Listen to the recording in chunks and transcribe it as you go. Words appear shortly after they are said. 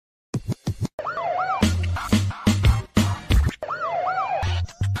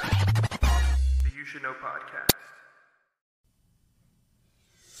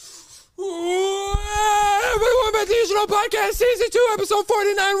Show Podcast Season 2, Episode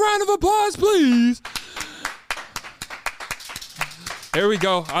 49. Round of applause, please. Here we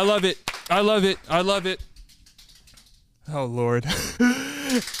go. I love it. I love it. I love it. Oh, Lord.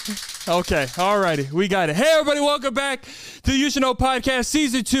 Okay. All righty. We got it. Hey, everybody. Welcome back to the You Should Know Podcast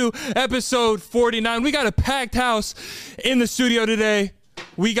Season 2, Episode 49. We got a packed house in the studio today.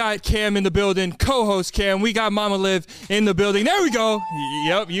 We got Cam in the building, co-host Cam. We got Mama Liv in the building. There we go.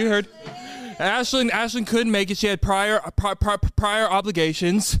 Yep, you heard. Ashlyn couldn't make it. She had prior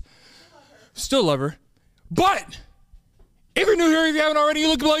obligations. Still love her. But if you're new here, if you haven't already, you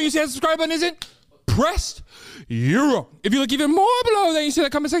look below, you see that subscribe button isn't pressed. You're wrong. If you look even more below, then you see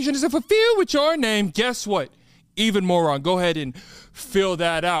that comment section isn't fulfilled with your name. Guess what? Even more wrong. Go ahead and fill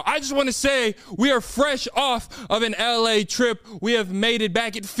that out. I just want to say we are fresh off of an LA trip. We have made it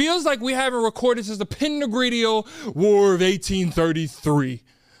back. It feels like we haven't recorded since the Penegridio War of 1833.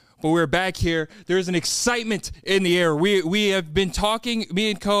 But we're back here. There's an excitement in the air. We have been talking, me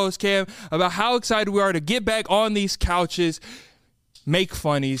and co-host Cam, about how excited we are to get back on these couches, make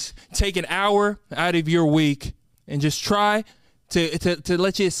funnies, take an hour out of your week, and just try to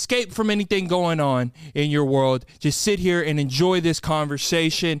let you escape from anything going on in your world. Just sit here and enjoy this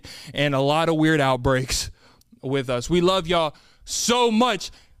conversation and a lot of weird outbreaks with us. We love y'all so much.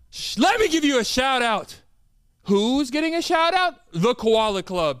 Let me give you a shout out. Who's getting a shout out? The Koala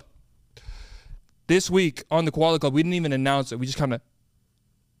Club. This week on the Koala Club, we didn't even announce it. We just kind of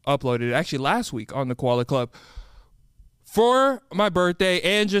uploaded it. Actually, last week on the Koala Club. For my birthday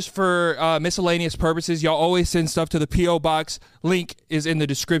and just for miscellaneous purposes, y'all always send stuff to the P.O. Box. Link is in the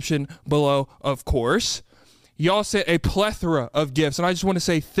description below, of course. Y'all sent a plethora of gifts, and I just want to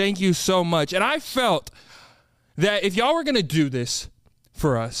say thank you so much. And I felt that if y'all were going to do this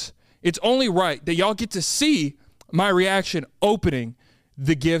for us, it's only right that y'all get to see my reaction opening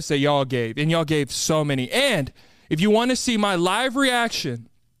the gifts that y'all gave. And y'all gave so many. And if you want to see my live reaction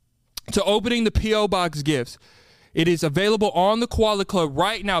to opening the P.O. Box gifts, it is available on the Koala Club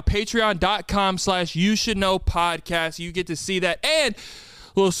right now. Patreon.com/YouShouldKnowPodcast. You get to see that. And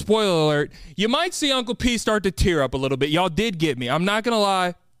a little spoiler alert, you might see Uncle P start to tear up a little bit. Y'all did get me. I'm not going to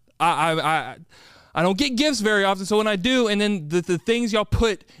lie. I don't get gifts very often, so when I do, and then the things y'all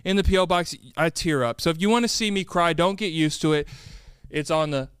put in the P.O. Box, I tear up. So if you want to see me cry, don't get used to it. It's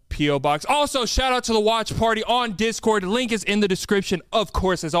on the P.O. Box. Also, shout out to the watch party on Discord. Link is in the description, of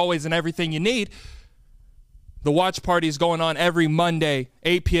course, as always, and everything you need. The watch party is going on every Monday,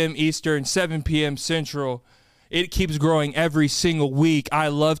 8 p.m. Eastern, 7 p.m. Central. It keeps growing every single week. I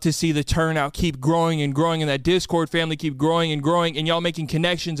love to see the turnout keep growing and growing, and that Discord family keep growing and growing, and y'all making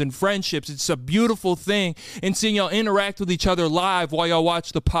connections and friendships. It's a beautiful thing, and seeing y'all interact with each other live while y'all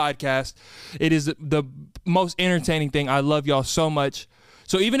watch the podcast. It is the most entertaining thing. I love y'all so much.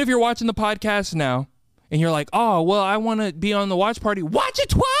 So even if you're watching the podcast now, and you're like, oh, well, I want to be on the watch party. Watch it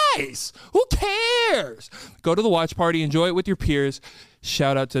twice. Who cares? Go to the watch party. Enjoy it with your peers.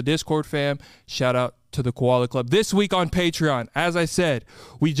 Shout out to Discord fam. Shout out to the Koala Club. This week on Patreon, as I said,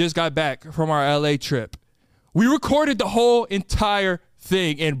 we just got back from our LA trip. We recorded the whole entire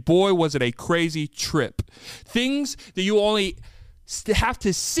thing, and boy, was it a crazy trip. Things that you only have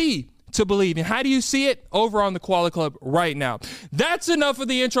to see to believe. And how do you see it? Over on the Koala Club right now. That's enough of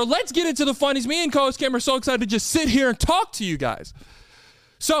the intro. Let's get into the funnies. Me and co-host Cam are so excited to just sit here and talk to you guys.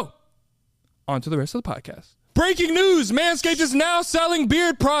 So, on to the rest of the podcast. Breaking news, Manscaped is now selling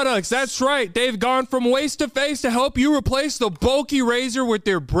beard products. That's right. They've gone from waist to face to help you replace the bulky razor with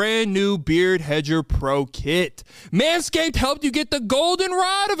their brand new Beard Hedger Pro Kit. Manscaped helped you get the golden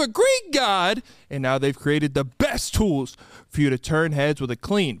rod of a Greek god, and now they've created the best tools for you to turn heads with a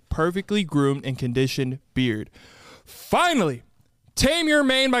clean, perfectly groomed, and conditioned beard. Finally, tame your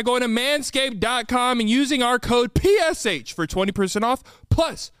mane by going to manscaped.com and using our code PSH for 20% off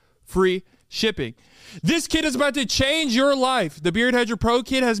plus free shipping. This kit is about to change your life. The Beard Hedger Pro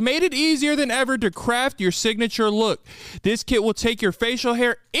Kit has made it easier than ever to craft your signature look. This kit will take your facial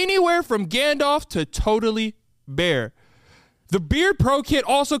hair anywhere from Gandalf to totally bare. The Beard Pro Kit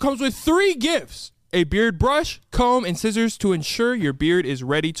also comes with 3 gifts: a beard brush, comb, and scissors to ensure your beard is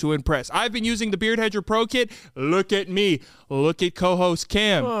ready to impress. I've been using the Beard Hedger Pro Kit. Look at me. Look at co-host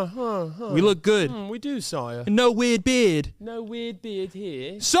Cam. We look good. We do, sire. No weird beard. No weird beard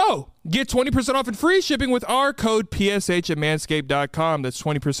here. So, get 20% off and free shipping with our code PSH at manscaped.com. That's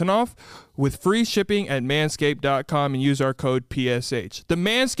 20% off with free shipping at manscaped.com and use our code PSH. The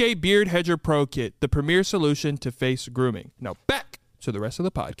Manscaped Beard Hedger Pro Kit, the premier solution to face grooming. Now, back to the rest of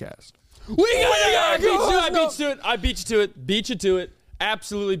the podcast. I beat you to it.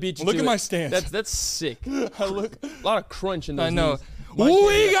 Absolutely beat you to it. Look at my stance. That's sick. I look. A lot of crunch in those I know. knees.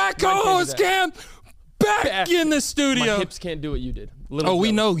 We got co-host Cam back in the studio. My hips can't do what you did. We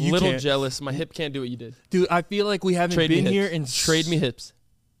jealous. know you Little can't. jealous. My hip can't do what you did. Dude, I feel like we haven't Trade been me here hips. in Trade me hips.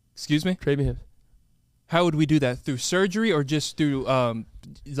 Excuse me? Trade me hips. How would we do that? Through surgery or just through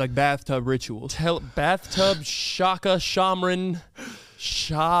like bathtub rituals? Bathtub, shaka, shaman,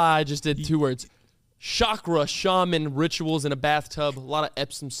 I just did 2 words. Chakra, shaman rituals in a bathtub. A lot of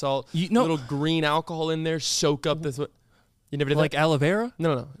Epsom salt. Little green alcohol in there. Soak up this. You never did Like that? aloe vera?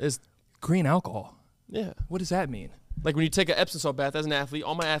 No. It's Green alcohol. yeah. What does that mean? Like when you take an Epsom salt bath as an athlete,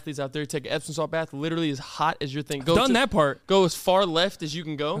 all my athletes out there take an Epsom salt bath, literally as hot as your thing. Done that part. Go as far left as you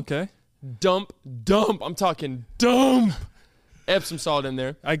can go. Okay. Dump. I'm talking dump. Epsom salt in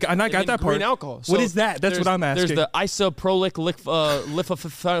there. I got that part. Green alcohol. What is that? That's what I'm asking. There's the isopropyl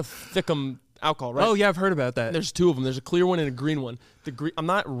lithophthicum alcohol, right? Oh, yeah, I've heard about that. There's 2 of them. There's a clear one and a green one. I'm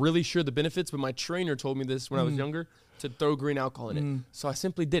not really sure the benefits, but my trainer told me this when I was younger, to throw green alcohol in it. So I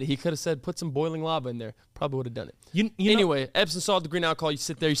simply did it. He could have said, put some boiling lava in there. Probably would have done it. Anyway, Epsom salt, the green alcohol, you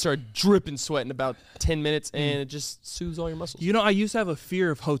sit there, you start dripping sweat in about 10 minutes, and it just soothes all your muscles. I used to have a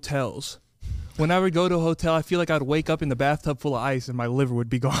fear of hotels. When I would go to a hotel, I feel like I'd wake up in the bathtub full of ice and my liver would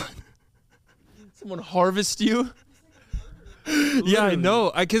be gone. Someone harvest you? Yeah, I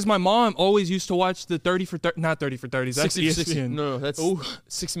know. Because my mom always used to watch the 30 for 30, not 30 for 30s. That's 60, ESPN. 60, no, that's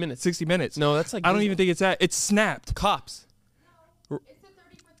 6 minutes. 60 minutes. No, that's like I don't even think it's that. It's Snapped. Cops. It's a 30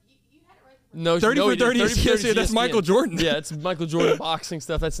 for you had it right. No, 30 no, for you did. 30 is 30 for 30 ESPN. That's ESPN. Michael Jordan. Yeah, it's Michael Jordan boxing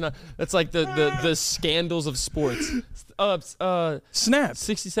stuff. That's like the scandals of sports. Snapped.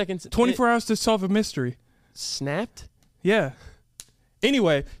 60 seconds. 24 hours to solve a mystery. Snapped? Yeah.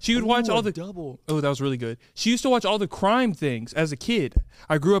 Anyway, she would watch all the double. Oh, that was really good. She used to watch all the crime things as a kid.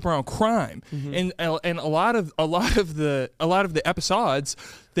 I grew up around crime, and a lot of the episodes,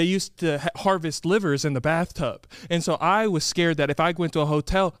 they used to harvest livers in the bathtub, and so I was scared that if I went to a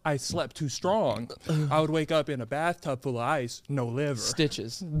hotel, I slept too strong, I would wake up in a bathtub full of ice, no liver,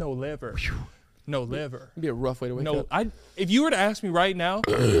 Stitches. no liver, no liver. It'd be a rough way to wake up. If you were to ask me right now,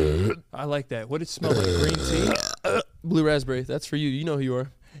 I like that. What did it smell like? Green tea. Blue raspberry. That's for you. You know who you are.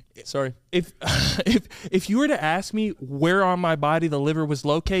 Sorry. If you were to ask me where on my body the liver was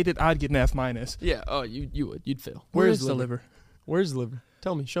located, I'd get an F-. Yeah. Oh, you would. You'd fail. Where's the liver? Where's the liver?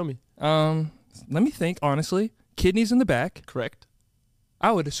 Tell me. Show me. Let me think. Honestly, kidneys in the back. Correct.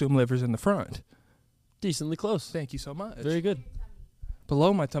 I would assume liver's in the front. Decently close. Thank you so much. Very good.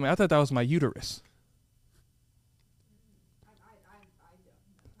 Below my tummy. I thought that was my uterus.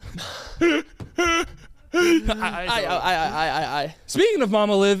 I. Speaking of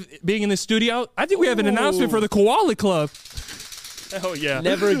Mama Liv being in the studio, I think we have an announcement for the Koala Club. Oh yeah.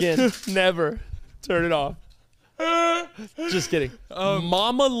 Never again. Never. Turn it off. Just kidding.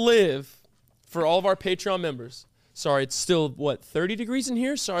 Mama Liv, for all of our Patreon members. Sorry, it's still 30 degrees in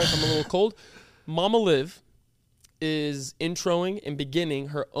here. Sorry if I'm a little cold. Mama Liv is introing and beginning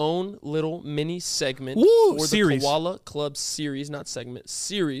her own little mini segment for series. the Koala Club series, not segment,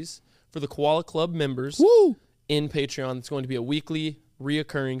 series for the Koala Club members in Patreon. It's going to be a weekly,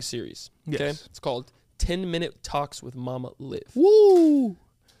 reoccurring series. Okay, Yes. it's called 10-Minute Talks with Mama Liv. Woo!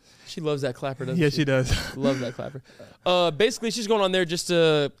 She loves that clapper, doesn't Yeah, she? she does. Love that clapper. Basically, she's going on there just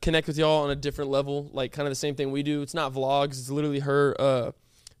to connect with y'all on a different level, like kind of the same thing we do. It's not vlogs. It's literally her,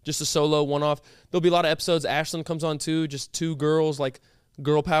 just a solo one-off. There'll be a lot of episodes. Ashlyn comes on too, just 2 girls, like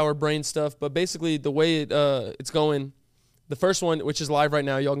girl power brain stuff. But basically, the way it's going, the first one, which is live right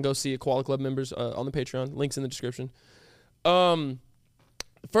now, y'all can go see it, Koala Club members on the Patreon. Links in the description. The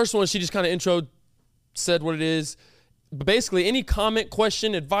first one, she just kind of said what it is. But basically, any comment,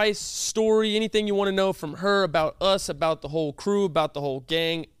 question, advice, story, anything you want to know from her about us, about the whole crew, about the whole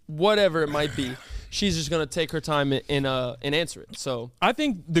gang, whatever it might be, she's just going to take her time and answer it. So I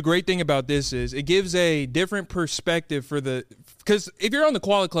think the great thing about this is it gives a different perspective because if you're on the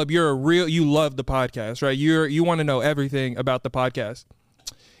Koala Club, you love the podcast, right? You want to know everything about the podcast.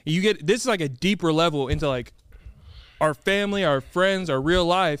 This is like a deeper level into like our family, our friends, our real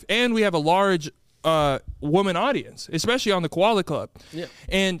life, and we have a large woman audience, especially on the Koala Club. Yeah.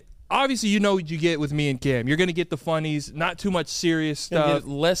 And obviously, what you get with me and Cam. You're gonna get the funnies, not too much serious stuff.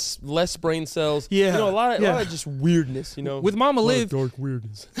 Less brain cells. Yeah. A lot of just weirdness. With Mama Liv, dark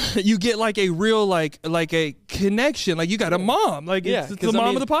weirdness. you get like a real like a connection. Like you got a mom. Like it's the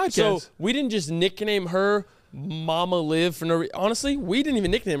mom of the podcast. So we didn't just nickname her Mama Liv for no reason. Honestly, we didn't even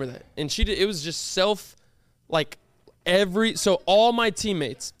nickname her that, and she did. It was just So all my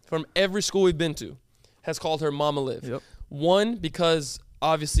teammates from every school we've been to has called her Mama Liv. Yep. One, because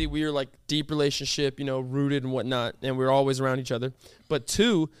obviously we are like deep relationship, rooted and whatnot, and we're always around each other. But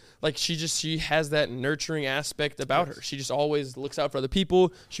 2, like she has that nurturing aspect about her. She just always looks out for other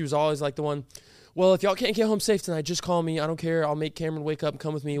people. She was always like the one. well, if y'all can't get home safe tonight, just call me. I don't care. I'll make Cameron wake up and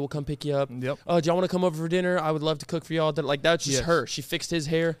come with me. We'll come pick you up. Yep. Do y'all want to come over for dinner? I would love to cook for y'all. Like, that's just Yes. her. She fixed his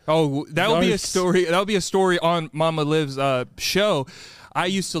hair. Oh, that would be a Yikes. story. That would be a story on Mama Liv's show. I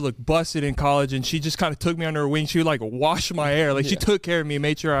used to look busted in college, and she just kind of took me under her wing. She would like wash my hair. Like she took care of me,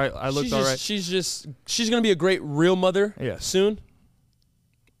 made sure I looked all right. She's gonna be a great real mother. Yeah. Soon.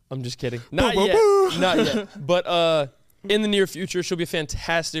 I'm just kidding. Not boo, yet. boo. Not yet. But in the near future, she'll be a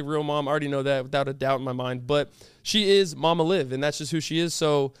fantastic real mom. I already know that without a doubt in my mind. But she is Mama Liv, and that's just who she is.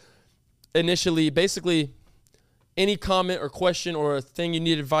 So initially, basically, any comment or question or a thing you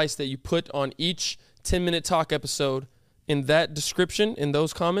need advice that you put on each 10-minute talk episode, in that description, in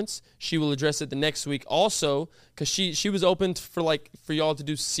those comments, she will address it the next week. Also, because she was open for y'all to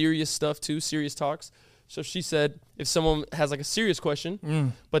do serious stuff too, serious talks. So she said if someone has like a serious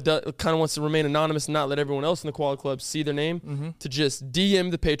question, but kind of wants to remain anonymous and not let everyone else in the Koala Club see their name, to just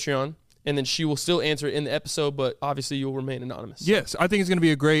DM the Patreon, and then she will still answer it in the episode, but obviously you'll remain anonymous. Yes, I think it's going to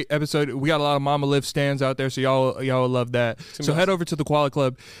be a great episode. We got a lot of Mama Liv stands out there, so y'all will love that. So head over to the Koala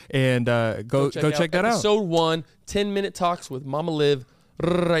Club and go check that out. Episode 1, 10-minute talks with Mama Liv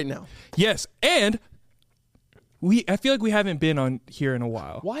right now. Yes, and I feel like we haven't been on here in a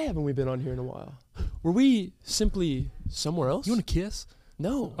while. Why haven't we been on here in a while? Were we simply somewhere else? You want to kiss?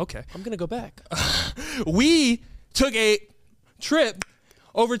 No. Okay. I'm going to go back. We took a trip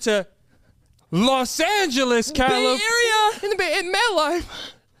over to Los Angeles, California, in MetLife,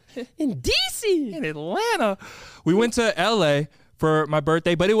 In D.C. in Atlanta. We went to L.A. for my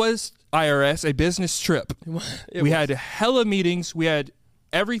birthday, but it was IRS, a business trip. We had hella meetings. We had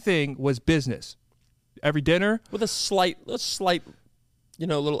everything was business. Every dinner. With a slight,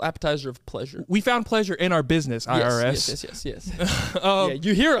 little appetizer of pleasure. We found pleasure in our business, IRS. Yes. Yeah,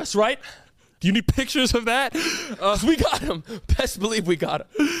 you hear us, right? Do you need pictures of that? We got him. Best believe we got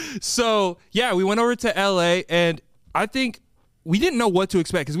him. So, yeah, we went over to LA, and I think we didn't know what to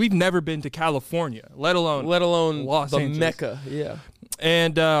expect because we've never been to California, let alone Los Angeles. Mecca. Yeah.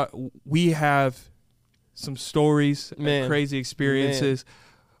 And we have some stories and Man. crazy experiences.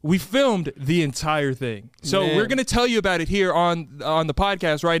 We filmed the entire thing. So Man. we're going to tell you about it here on the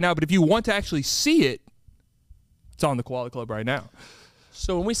podcast right now, but if you want to actually see it, it's on the Koala Club right now.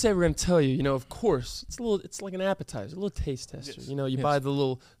 So when we say we're going to tell you, of course, it's like an appetizer, a little taste tester. Yes. You buy the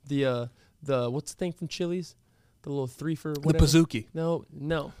little, the what's the thing from Chili's? The little 3 for whatever. The Pizookie.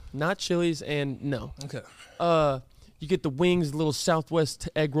 No, not Chili's, and no. Okay. You get the wings, the little Southwest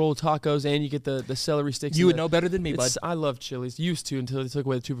egg roll tacos, and you get the celery sticks. You would know better than me, bud. I love Chili's. Used to until they took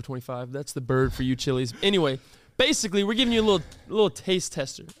away the 2 for $25. That's the bird for you, Chili's. Anyway, basically, we're giving you a little taste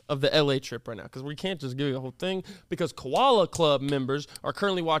tester of the LA trip right now because we can't just give you the whole thing because Koala Club members are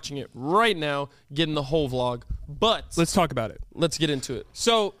currently watching it right now, getting the whole vlog. But Let's talk about it. let's get into it.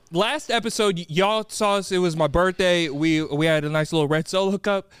 So last episode, y'all saw us. It was my birthday. We had a nice little Red Solo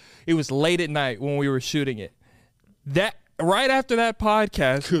hookup. It was late at night when we were shooting it. That right after that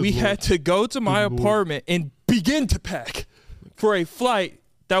podcast, we had to go to my apartment and begin to pack for a flight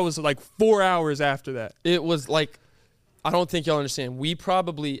that was like 4 hours after that. It was like, I don't think y'all understand. We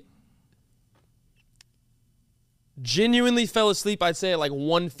probably genuinely fell asleep, I'd say at like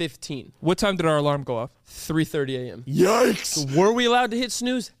 1:15, What time did our alarm go off? 3:30 a.m. Yikes! Were we allowed to hit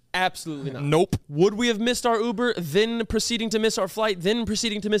snooze? Absolutely not. Nope. Would we have missed our Uber, then proceeding to miss our flight, then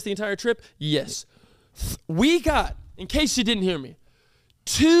proceeding to miss the entire trip? Yes. We got, in case you didn't hear me,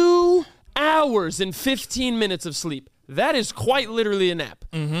 2 hours and 15 minutes of sleep. That is quite literally a nap.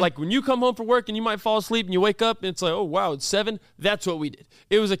 Like when you come home from work and you might fall asleep and you wake up and it's like, oh, wow, it's 7. That's what we did.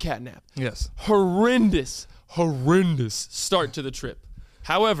 It was a cat nap. Yes. Horrendous start to the trip.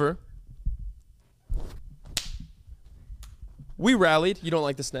 However, we rallied. You don't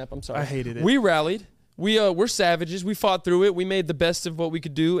like the snap, I'm sorry. I hated it. We rallied. We're savages. We fought through it. We made the best of what we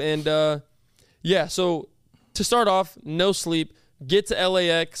could do. And yeah, so to start off, no sleep, get to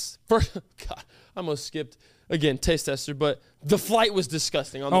LAX. First, God, I almost skipped. Again, taste tester, but the flight was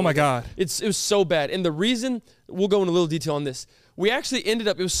disgusting. Oh my God. It was so bad. And the reason, we'll go into a little detail on this. We actually ended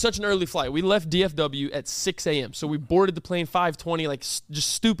up, it was such an early flight. We left DFW at 6 a.m. So we boarded the plane 5:20, like just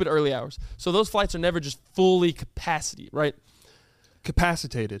stupid early hours. So those flights are never just fully capacity, right?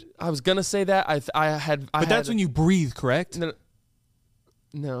 Capacitated. I was going to say that. But that's when you breathe, correct?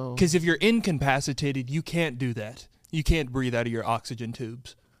 No. Because if you're incapacitated, you can't do that. You can't breathe out of your oxygen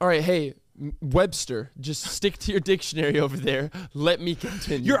tubes. All right, hey, Webster, just stick to your dictionary over there. Let me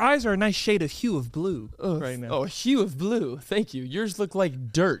continue. Your eyes are a nice shade of hue of blue right now. Oh, a hue of blue. Thank you. Yours look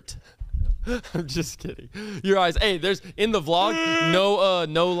like dirt. I'm just kidding. Your eyes. Hey, there's in the vlog,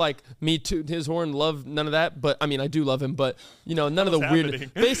 no like me tooting his horn, love, none of that. But I mean, I do love him, but you know, none of the weird.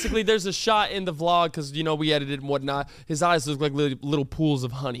 happening? Basically, there's a shot in the vlog because you know we edited and whatnot. His eyes look like little pools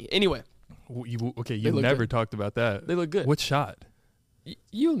of honey. Anyway, You look never good. talked about that. They look good. What shot?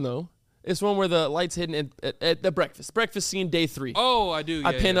 You'll know. It's one where the light's hidden at the breakfast scene, day 3. Oh, I do.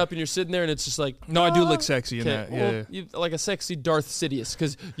 I pin up and you're sitting there and it's just like. No, I do look sexy in Okay, that. well, Yeah. you, like a sexy Darth Sidious,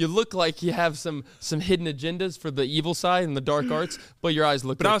 because you look like you have some hidden agendas for the evil side and the dark arts, but your eyes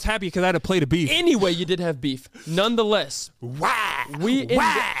look. But I was happy because I had to play the beef. Anyway, you did have beef. Nonetheless,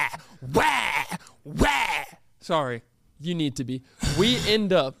 Sorry. you need to be. We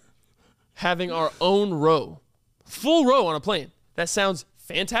end up having our own row, full row on a plane. That sounds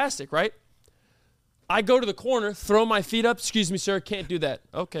fantastic, right? I go to the corner, throw my feet up. Excuse me, sir, can't do that.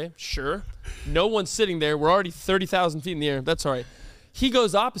 Okay, sure. No one's sitting there. We're already 30,000 feet in the air. That's all right. He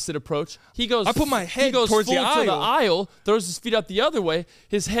goes opposite approach. He goes. I put my head he goes towards the full to the aisle. aisle, throws his feet up the other way.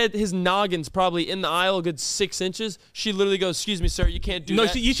 His noggin's probably in the aisle a good 6 inches. She literally goes, "Excuse me, sir, you can't do No,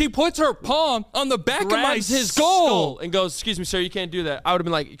 that." she puts her palm on the back of my Grabs his skull. and goes, "Excuse me, sir, you can't do that." I would have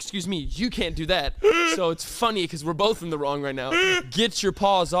been like, "Excuse me, you can't do that." So it's funny because we're both in the wrong right now. Get your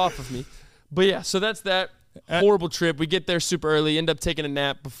paws off of me. But yeah, so that's that horrible trip. We get there super early, end up taking a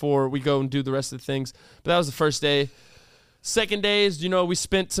nap before we go and do the rest of the things. But that was the first day. Second day is, you know, we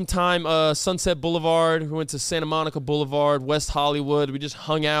spent some time Sunset Boulevard. We went to Santa Monica Boulevard, West Hollywood. We just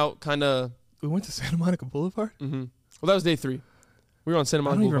hung out, kind of. We went to Santa Monica Boulevard? Well, that was day 3. We were on Santa I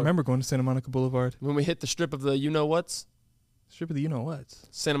Monica don't even Boulevard. remember going to Santa Monica Boulevard. When we hit the strip of the you-know-whats, Strip of the you-know-what?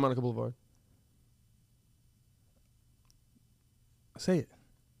 Santa Monica Boulevard. Say it.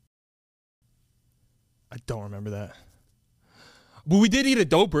 I don't remember that. But we did eat at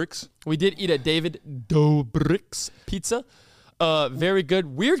Dobrik's. We did eat at David Dobrik's Pizza. Very good.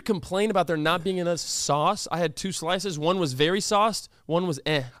 Weird complaint about there not being enough sauce. I had 2 slices. One was very sauced. One was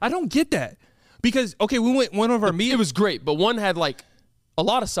eh. I don't get that. Because, okay, we went one of our meetings. It was great, but one had like a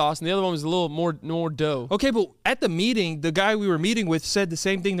lot of sauce, and the other one was a little more dough. Okay, but at the meeting, the guy we were meeting with said the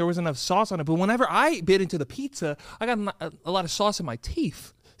same thing. There wasn't enough sauce on it. But whenever I bit into the pizza, I got a lot of sauce in my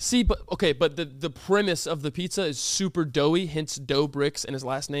teeth. See, but the premise of the pizza is super doughy, hence Dough Bricks, and his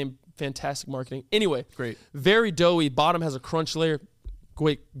last name, fantastic marketing. Anyway, Great. very doughy. Bottom has a crunch layer.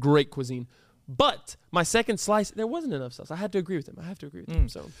 Great cuisine. But my second slice, there wasn't enough sauce. I had to agree with him.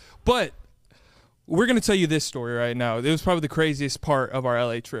 So But we're going to tell you this story right now. It was probably the craziest part of our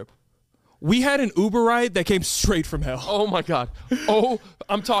LA trip. We had an Uber ride that came straight from hell. oh my God. Oh,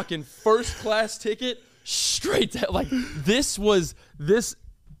 I'm talking first class ticket straight to like this.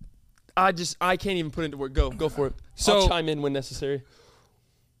 I can't even put it into word. Go for it. So- I'll chime in when necessary.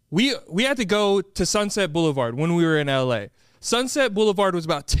 We had to go to Sunset Boulevard when we were in LA. Sunset Boulevard was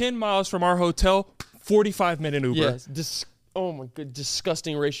about 10 miles from our hotel, 45-minute Uber. Yes. Oh my God.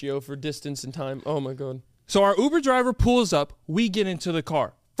 Disgusting ratio for distance and time. Oh my God. So our Uber driver pulls up. We get into the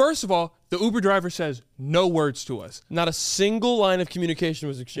car. First of all, the Uber driver says no words to us. Not a single line of communication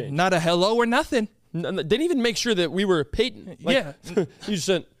was exchanged. Not a hello or nothing. Didn't even make sure that we were Peyton. Yeah. You just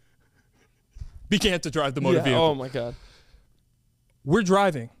said, Began to drive the motor yeah, vehicle. oh my God. We're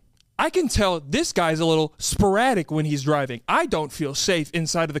driving. I can tell this guy's a little sporadic when he's driving. I don't feel safe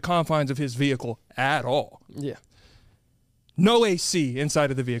inside of the confines of his vehicle at all. Yeah. No AC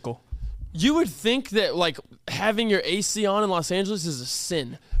inside of the vehicle. You would think that like having your AC on in Los Angeles is a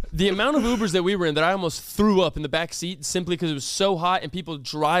sin. The amount of Ubers that we were in that I almost threw up in the back seat simply because it was so hot and people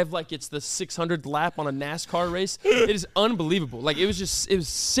drive like it's the 600th lap on a NASCAR race. It is unbelievable. Like it was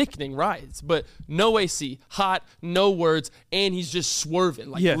sickening rides, but no AC, hot, no words, and he's just swerving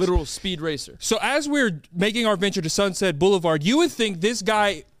like Yes. literal speed racer. So as we're making our venture to Sunset Boulevard, you would think this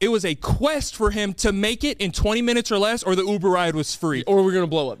guy, it was a quest for him to make it in 20 minutes or less, or the Uber ride was free. Or we're gonna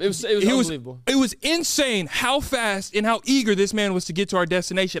blow up. It was unbelievable. It was insane how fast and how eager this man was to get to our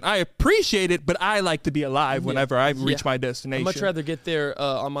destination. I appreciate it, but I like to be alive whenever I reach my destination. I'd much rather get there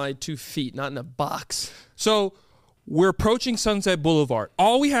on my 2 feet, not in a box. So we're approaching Sunset Boulevard.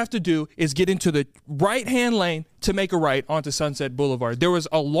 All we have to do is get into the right-hand lane to make a right onto Sunset Boulevard. There was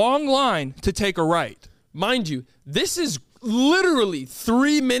a long line to take a right. Mind you, this is literally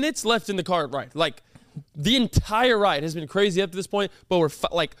 3 minutes left in the car ride. Like, the entire ride has been crazy up to this point, but we're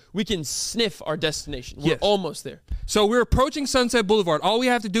we can sniff our destination. We're Yes. almost there. So we're approaching Sunset Boulevard. All we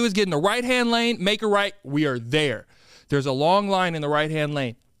have to do is get in the right-hand lane, make a right. We are there. There's a long line in the right-hand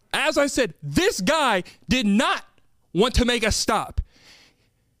lane. As I said, this guy did not want to make a stop.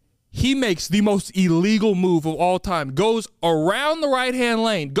 He makes the most illegal move of all time. Goes around the right-hand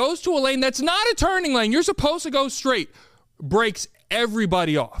lane. Goes to a lane that's not a turning lane. You're supposed to go straight. Breaks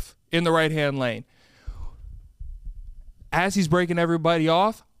everybody off in the right-hand lane. As he's breaking everybody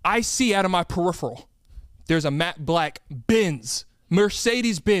off, I see out of my peripheral, there's a matte black Benz,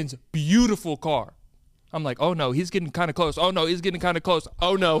 Mercedes-Benz, beautiful car. I'm like, oh no, he's getting kind of close. Oh no, he's getting kind of close.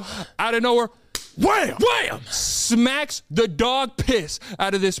 Oh no. Out of nowhere, wham! Wham! Smacks the dog piss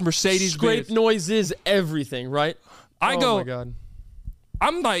out of this Mercedes-Benz. Scrape noises, everything, right? I Oh go, my God.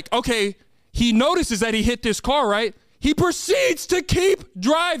 I'm like, okay, he notices that he hit this car, right? He proceeds to keep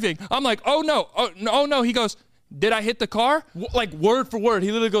driving. I'm like, oh no, oh no. He goes, did I hit the car? Like word for word,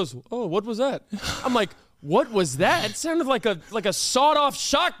 he literally goes, "Oh, what was that?" I'm like, "What was that?" It sounded like a sawed-off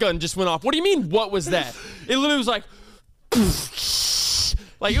shotgun just went off. What do you mean? What was that? It literally was like,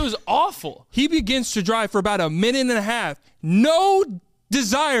 like it was awful. He begins to drive for about a minute and a half. No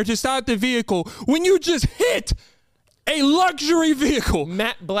desire to stop the vehicle when you just hit a luxury vehicle.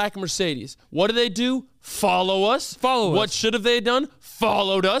 Matte black Mercedes. What do? Follow us. Follow us. What should have they done?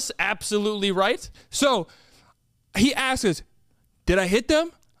 Followed us. Absolutely right. So he asks us, did I hit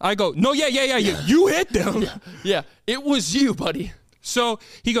them? I go, no, yeah. You hit them. Yeah, it was you, buddy. So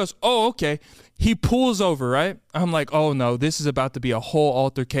he goes, oh, okay. He pulls over, right? I'm like, oh no, this is about to be a whole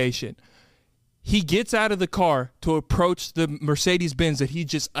altercation. He gets out of the car to approach the Mercedes-Benz that he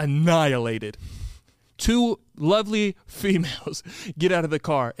just annihilated. Two lovely females get out of the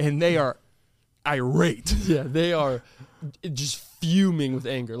car, and they are irate. Yeah, they are just fuming with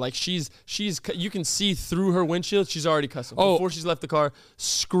anger. Like she's you can see through her windshield, she's already cussing. Oh. Before she's left the car,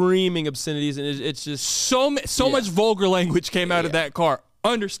 screaming obscenities, and it's just So much vulgar language came out of that car,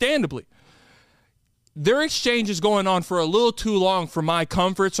 understandably. Their exchange is going on for a little too long for my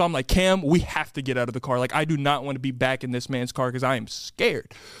comfort, so I'm like, Cam, we have to get out of the car. Like, I do not want to be back in this man's car because I am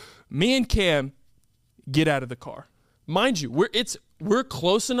scared. Me and Cam get out of the car. mind you, we're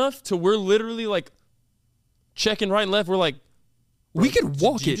close enough to we're literally like checking right and left. We're like, we could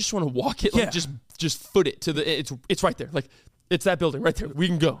walk you it. just want to walk it, like Yeah. just foot it to the. It's right there. Like it's that building right there. We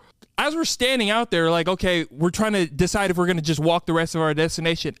can go. As we're standing out there, like, okay, we're trying to decide if we're going to just walk the rest of our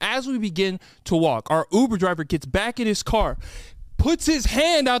destination. As we begin to walk, our Uber driver gets back in his car, puts his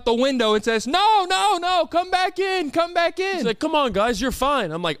hand out the window and says, no, come back in. He's like, come on, guys, you're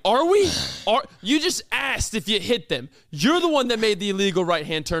fine. I'm like, are we? You just asked if you hit them. You're the one that made the illegal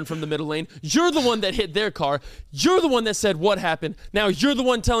right-hand turn from the middle lane. You're the one that hit their car. You're the one that said what happened. Now you're the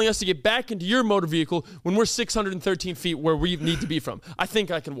one telling us to get back into your motor vehicle when we're 613 feet where we need to be from. I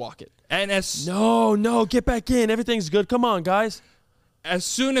think I can walk it. And No, get back in. Everything's good. Come on, guys. as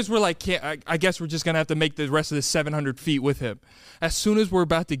soon as we're like, I guess we're just going to have to make the rest of the 700 feet with him. As soon as we're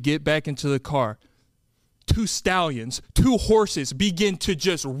about to get back into the car, two stallions, two horses begin to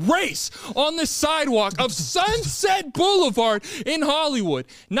just race on the sidewalk of Sunset Boulevard in Hollywood.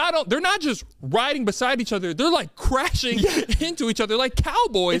 They're not just riding beside each other. They're like crashing into each other like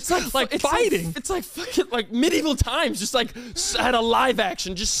cowboys, like fighting. It's like fucking like medieval times, just like had a live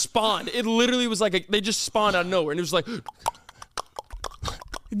action, just spawned. It literally was like they just spawned out of nowhere, and it was like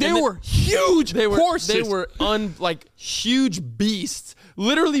They were huge horses. They were like huge beasts,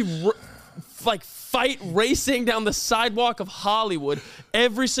 literally like fight racing down the sidewalk of Hollywood.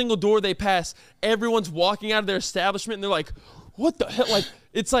 Every single door they pass, everyone's walking out of their establishment, and they're like, "What the hell?" Like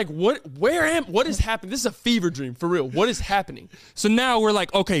it's like, what is happening? This is a fever dream for real. What is happening? So now we're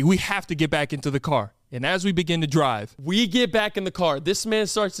like, okay, we have to get back into the car. And as we begin to drive, we get back in the car. This man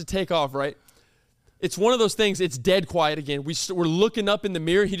starts to take off, right? It's one of those things, it's dead quiet again. We're looking up in the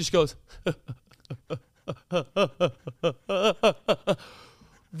mirror. He just goes,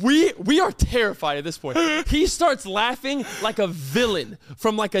 We are terrified at this point. He starts laughing like a villain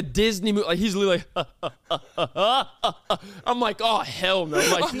from like a Disney movie. Like he's literally like, I'm like, oh, hell no.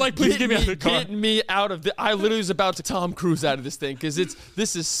 I'm like, please get me out of the car. Get me out of I literally was about to Tom Cruise out of this thing because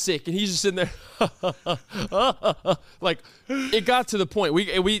this is sick. And he's just sitting there. Like, it got to the point.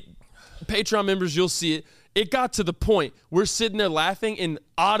 We Patreon members, you'll see it. It got to the point we're sitting there laughing and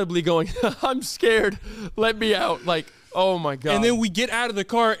audibly going, I'm scared. Let me out. Like, oh my God. and then we get out of the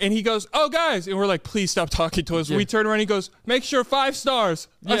car and he goes, oh guys, and we're like, please stop talking to us. Yeah. We turn around and he goes, make sure 5 stars.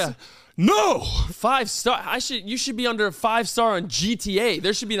 I Yeah. said, no. 5 star. You should be under a 5-star on GTA.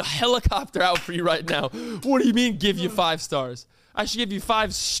 There should be a helicopter out for you right now. What do you mean give you 5 stars? I should give you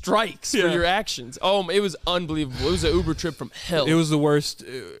 5 strikes for Yeah. your actions. Oh, it was unbelievable. It was an Uber trip from hell. It was the worst.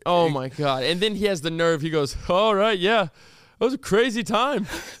 Oh my God. And then he has the nerve. He goes, all right, yeah. That was a crazy time.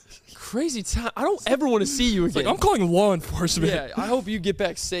 Crazy time. I don't ever want to see you again. Like, I'm calling law enforcement. Yeah, I hope you get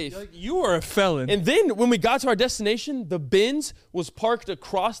back safe. You are a felon. And then when we got to our destination, the Benz was parked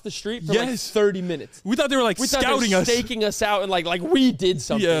across the street for like Yes. 30 minutes. we thought they were like We thought they scouting were us. staking us out and like we did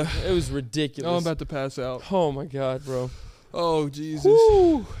something. Yeah. It was ridiculous. Oh, I'm about to pass out. Oh my God, bro. Oh, Jesus.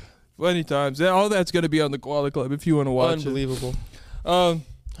 Woo. Funny times. All that's going to be on the Koala Club if you want to watch Unbelievable. it. Oh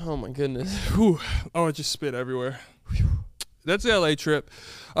my goodness. Whew. Oh, I just spit everywhere. That's the LA trip.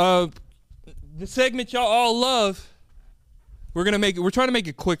 The segment y'all all love. We're trying to make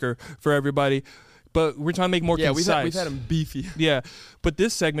it quicker for everybody, but we're trying to make more concise. We've had them beefy. Yeah, but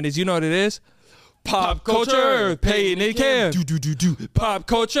this segment is, you know what it is? Pop culture, Peyton and Cam. Pop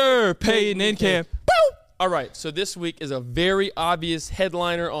culture, Peyton and Cam. Boop. All right, so this week is a very obvious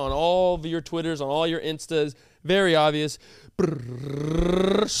headliner on all of your Twitters, on all your Instas. Very obvious.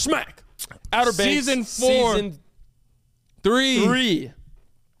 Smack. Outer Banks. Season 4. Season 3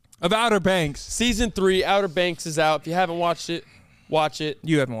 of Outer Banks. Season 3, Outer Banks is out. If you haven't watched it, watch it.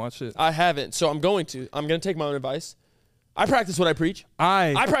 You haven't watched it. I haven't, so I'm going to. I'm going to take my own advice. I practice what I preach.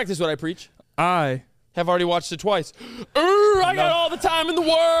 I practice what I preach. I have already watched it twice. I got all the time in the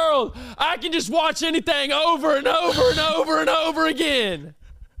world. I can just watch anything over and over and over and over again.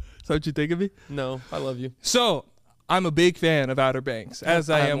 Is that what you think of me? No, I love you. So, I'm a big fan of Outer Banks, as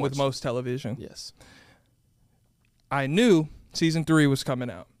I am with watched most television. Yes. I knew season 3 was coming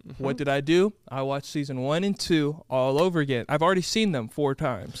out. What did I do? I watched season 1 and 2 all over again. I've already seen them 4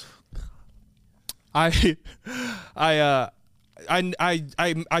 times. I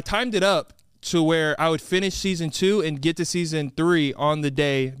timed it up to where I would finish season 2 and get to season 3 on the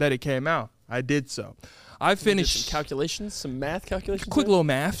day that it came out. I did so. I finished some calculations, some math calculations. Quick little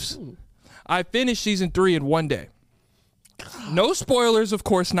maths. I finished season 3 in one day. No spoilers, of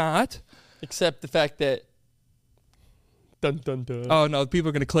course not. Except the fact that. Dun dun dun. Oh no, people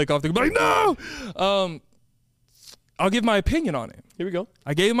are gonna click off. They're gonna be like, no. I'll give my opinion on it. Here we go.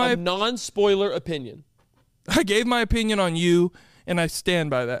 I gave my non-spoiler opinion. I gave my opinion on You, and I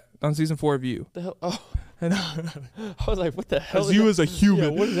stand by that on season 4 of You. The hell? Oh. I was like, what the hell? As you as a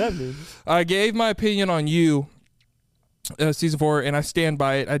human. Yeah, what does that mean? I gave my opinion on You, season 4, and I stand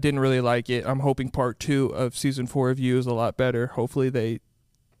by it. I didn't really like it. I'm hoping part 2 of season 4 of You is a lot better. Hopefully they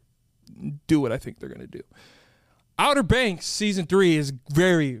do what I think they're going to do. Outer Banks season 3 is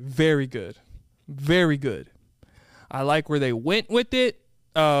very, very good. Very good. I like where they went with it.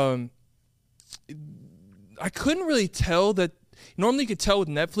 I couldn't really tell that. Normally you could tell with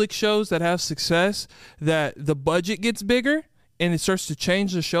Netflix shows that have success that the budget gets bigger and it starts to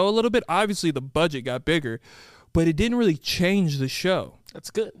change the show a little bit. Obviously the budget got bigger, but it didn't really change the show.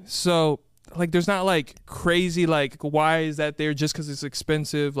 That's good. So like there's not like crazy like why is that there just because it's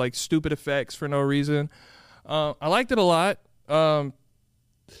expensive, like stupid effects for no reason. I liked it a lot. There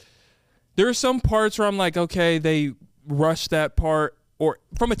are some parts where I'm like, okay, they rushed that part. Or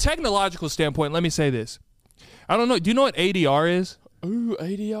from a technological standpoint, let me say this. I don't know. Do you know what ADR is? Ooh,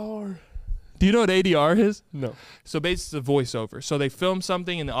 ADR. Do you know what ADR is? No. So basically it's a voiceover. So they film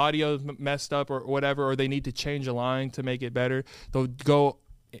something and the audio is messed up or whatever, or they need to change a line to make it better. They'll go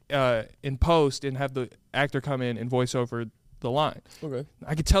in post and have the actor come in and voice over the line. Okay.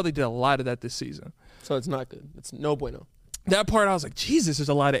 I could tell they did a lot of that this season. So it's not good. It's no bueno. That part I was like, Jesus, there's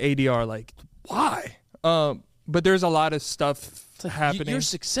a lot of ADR. Like, why? But there's a lot of stuff happening. You're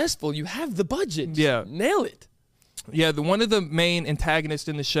successful. You have the budget. Yeah. Nail it. Yeah, one of the main antagonists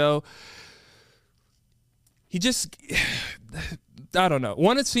in the show, he just, I don't know.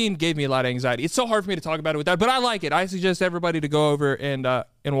 One scene gave me a lot of anxiety. It's so hard for me to talk about it with that, but I like it. I suggest everybody to go over and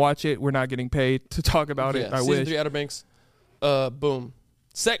watch it. We're not getting paid to talk about it. I Season wish. 3 Outer Banks. Boom.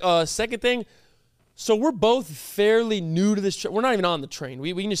 Second thing. So we're both fairly new to this. We're not even on the train.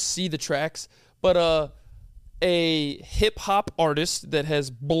 We can just see the tracks. But a hip hop artist that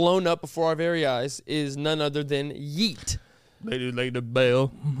has blown up before our very eyes is none other than Yeet. Lady the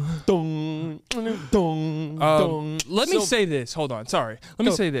bell. Dong, dong, dong. Let me say this. Hold on. Sorry. Let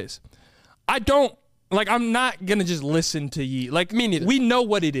me say this. I'm not going to just listen to Yeet. Like, me neither. We know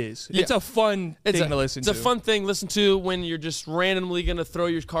what it is. Yeah. It's a fun thing to listen to. It's a fun thing to listen to when you're just randomly going to throw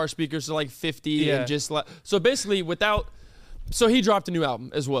your car speakers to like 50 and just like. So basically, so he dropped a new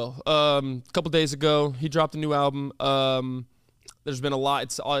album as well. A couple days ago, he dropped a new album. There's been a lot.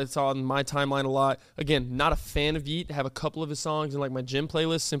 It's on my timeline a lot. Again, not a fan of Yeet. I have a couple of his songs in like my gym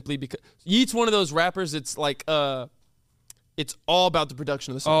playlist simply because Yeet's one of those rappers. It's like it's all about the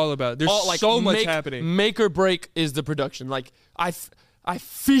production of the song. All about. There's so much happening. Make or break is the production. Like I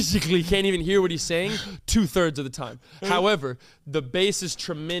physically can't even hear what he's saying 2/3 of the time. However, the bass is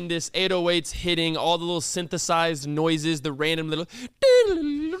tremendous. 808s hitting, all the little synthesized noises, the random little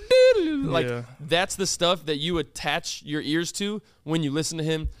that's the stuff that you attach your ears to when you listen to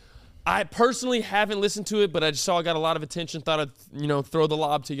him. I personally haven't listened to it, but I just saw it got a lot of attention. Thought I'd throw the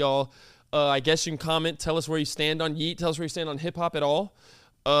lob to y'all. I guess you can comment, tell us where you stand on Yeet, tell us where you stand on hip hop at all.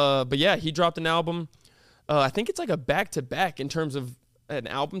 But yeah, he dropped an album. I think it's like a back-to-back in terms of an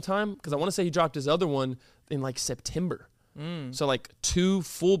album time because I want to say he dropped his other one in like September. So like 2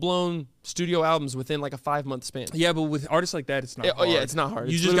 full-blown studio albums within like a 5-month span. Yeah, but with artists like that, it's not hard. Yeah, it's not hard.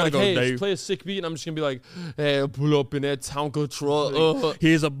 You It's just gotta literally go, hey, Dave. play a sick beat, and I'm just gonna be like, hey, I'll pull up in that Tonka truck.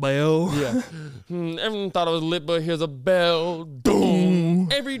 Here's a bell. Yeah. Everyone thought I was lit, but here's a bell.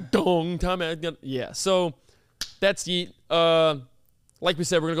 Dong. Every dong time I get. Yeah. So that's Yeet. Like we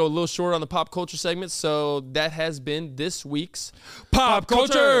said, we're gonna go a little short on the pop culture segment. So that has been this week's Pop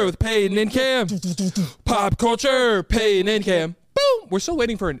culture with Peyton and Cam. Pop culture, Peyton and Cam. Boom. We're still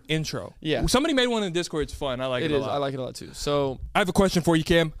waiting for an intro. Yeah. Somebody made one in Discord. It's fun. I like it It a is. lot. I like it a lot too. So I have a question for you,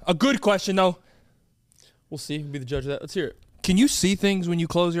 Cam. A good question, though. we'll see. We'll be the judge of that. Let's hear it. Can you see things when you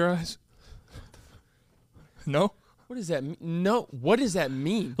close your eyes? No? What does that mean? No. What does that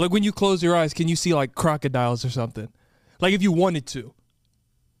mean? Like when you close your eyes, can you see like crocodiles or something? Like if you wanted to.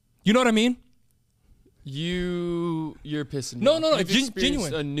 You know what I mean? You're pissing me No, off. no, no, You've gen- experienced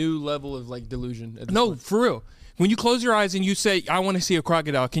genuine. a new level of like delusion. At this No, point. for real. When you close your eyes and you say, I want to see a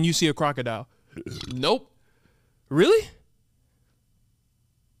crocodile, can you see a crocodile? Nope. Really?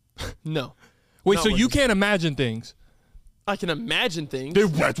 No. Wait, Not so you working. can't imagine things? I can imagine things.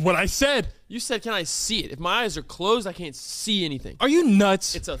 Dude, that's what I said. You said, can I see it? If my eyes are closed, I can't see anything. Are you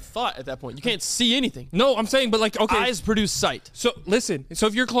nuts? It's a thought at that point. You can't see anything. No, I'm saying, but like, okay. Eyes produce sight. So listen, so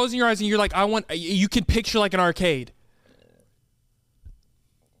if you're closing your eyes and you're like, you can picture like an arcade.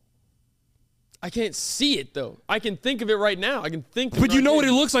 I can't see it though. I can think of it right now. I can think. But you know what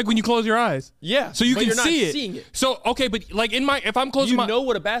it looks like when you close your eyes. Yeah. So you but can you're not see it. Seeing it. So okay, but like if I'm closing You my know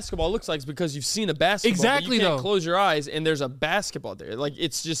what a basketball looks like because you've seen a basketball. Exactly, But you can't though. close your eyes and there's a basketball there. Like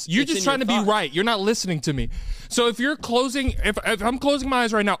it's just. you're it's just in trying your to be thought. right. You're not listening to me. So if you're closing, if I'm closing my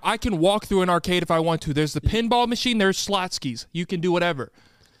eyes right now, I can walk through an arcade if I want to. There's the pinball machine. There's slot skis. You can do whatever.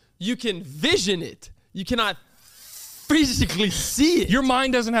 You can vision it. You cannot physically see it. Your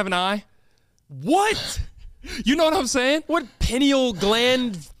mind doesn't have an eye. What? You know what I'm saying? What pineal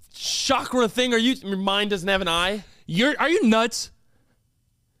gland chakra thing are you? Your mind doesn't have an eye. Are you nuts?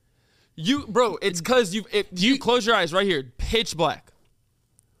 Bro, it's because you close your eyes right here, pitch black.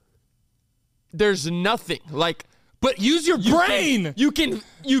 There's nothing like. But use your brain. You can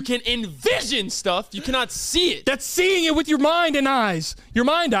envision stuff. You cannot see it. That's seeing it with your mind and eyes. Your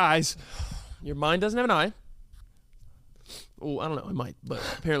mind eyes. Your mind doesn't have an eye. Oh, I don't know. It might, but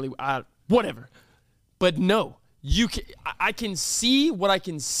apparently, whatever. But no, you can. I can see what I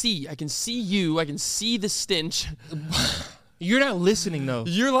can see. I can see you. I can see the stench. You're not listening though.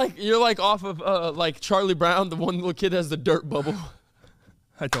 You're like off of like Charlie Brown, the one little kid that has the dirt bubble.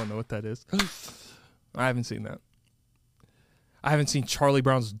 I don't know what that is. I haven't seen that. I haven't seen Charlie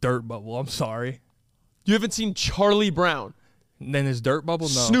Brown's dirt bubble. I'm sorry. You haven't seen Charlie Brown? And then his dirt bubble?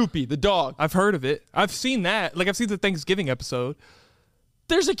 No. Snoopy, the dog. I've heard of it. I've seen that. Like I've seen the Thanksgiving episode.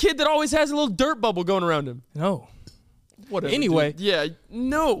 There's a kid that always has a little dirt bubble going around him. No. Whatever. Anyway. dude. Yeah.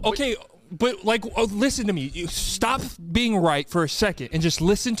 No. but- Okay, but like, listen to me. You stop being right for a second and just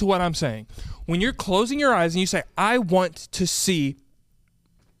listen to what I'm saying. When you're closing your eyes and you say, I want to see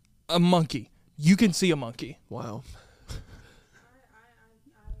a monkey, you can see a monkey. Wow.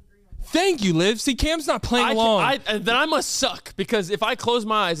 Thank you, Liv. See, Cam's not playing along. Then I must suck because if I close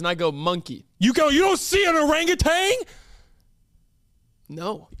my eyes and I go monkey, You don't see an orangutan?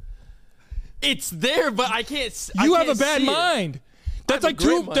 no. It's there, but I can't. You have a bad mind. That's have a like great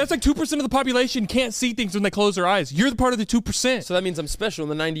two. mind. That's like 2% of the population can't see things when they close their eyes. You're the part of the 2%. So that means I'm special,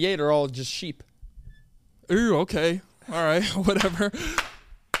 and the 98 are all just sheep. Ooh, okay, all right, whatever.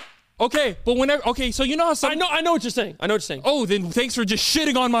 Okay, but whenever. Okay, so you know how some. I know what you're saying. I know what you're saying. Oh, then thanks for just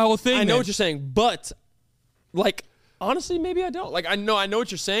shitting on my whole thing. I know then. what you're saying, but like honestly, maybe I don't. Like I know what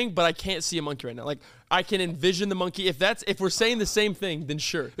you're saying, but I can't see a monkey right now. Like I can envision the monkey. If we're saying the same thing, then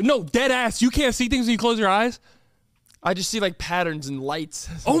sure. No, dead ass. You can't see things when you close your eyes. I just see like patterns and lights.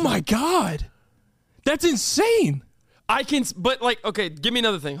 Oh my god, that's insane. I can, but like, okay, give me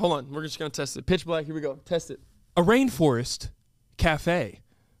another thing. Hold on, we're just gonna test it. Pitch black. Here we go. Test it. A rainforest cafe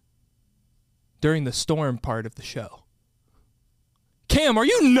during the storm part of the show. Cam, are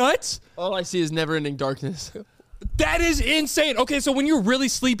you nuts? All I see is never-ending darkness. That is insane. Okay, so when you're really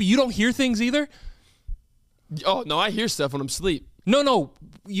sleepy, you don't hear things either? Oh no, I hear stuff when I'm asleep. No.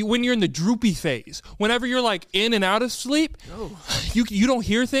 When you're in the droopy phase, whenever you're like in and out of sleep, you don't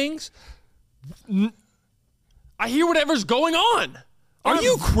hear things? I hear whatever's going on. Are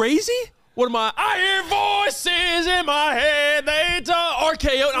you crazy? What am I? I hear voices in my head. They talk.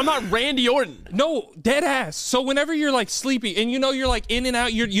 RKO. I'm not Randy Orton. No, dead ass. So whenever you're like sleepy and you know you're like in and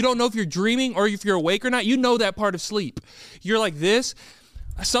out, you don't know if you're dreaming or if you're awake or not, you know that part of sleep. You're like this.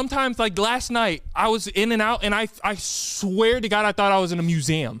 sometimes, like last night, I was in and out, and I swear to God, I thought I was in a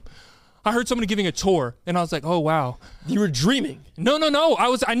museum. I heard somebody giving a tour, and I was like, oh, wow. You were dreaming. No.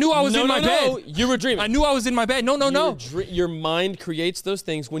 I knew I was in my bed. You were dreaming. I knew I was in my bed. No. Your mind creates those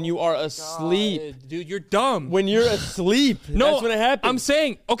things when you are asleep. God, dude, you're dumb. When you're asleep, No, that's when it happens. I'm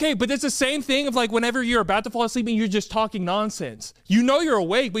saying, okay, but it's the same thing of like whenever you're about to fall asleep and you're just talking nonsense. You know you're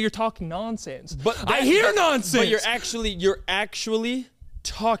awake, but you're talking nonsense. But I hear nonsense. But you're actually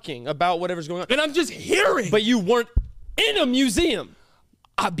talking about whatever's going on. And I'm just hearing. But you weren't in a museum.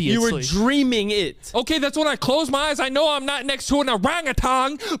 Obviously. You were dreaming it. Okay, that's when I close my eyes. I know I'm not next to an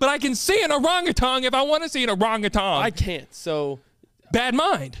orangutan, but I can see an orangutan if I want to see an orangutan. I can't. So Bad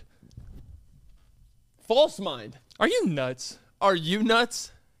mind. false mind. Are you nuts? Are you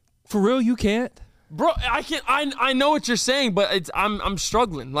nuts? For real, you can't? Bro, I can't. I know what you're saying, but I'm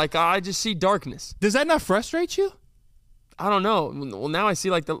struggling. Like I just see darkness. Does that not frustrate you? I don't know. Well, now I see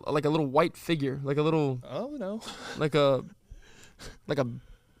like a little white figure, like a little Oh, no. like a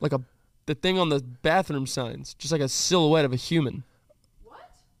the thing on the bathroom signs, just like a silhouette of a human. What?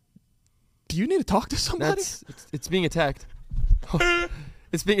 Do you need to talk to somebody? It's being attacked.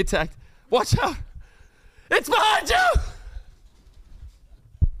 It's being attacked. Watch out! It's behind you!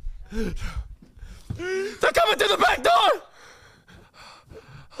 They're coming through the back door!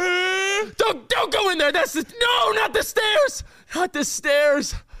 Don't go in there. No, not the stairs. Not the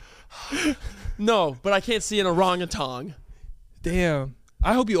stairs. No, but I can't see an orangutan. Damn.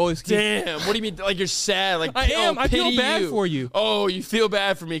 I hope you always keep... Damn. What do you mean? Like you're sad? Like I am. I feel pity bad you. for you. Oh, you feel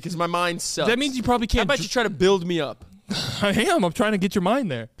bad for me because my mind sucks. That means you probably How can't... about you try to build me up? I am. I'm trying to get your mind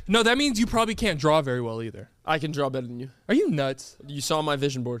there. No, that means you probably can't draw very well either. I can draw better than you. Are you nuts? You saw my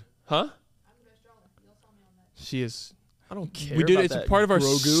vision board, huh? I'm the best drawer. Y'all saw me on that. She is... I don't care. We did about it's that a part of our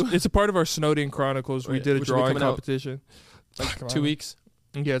Grogu. it's a part of our Snowden Chronicles. We yeah, did a which will be drawing coming out competition. like 2 weeks.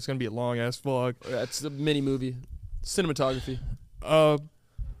 Yeah, it's gonna be a long ass vlog. Yeah, it's a mini movie. Cinematography.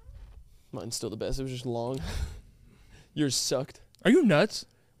 Mine's still the best. It was just long. Yours sucked. Are you nuts?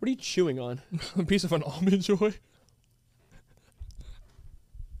 What are you chewing on? A piece of an almond joy.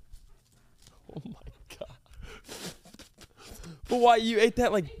 Oh my god. But why you ate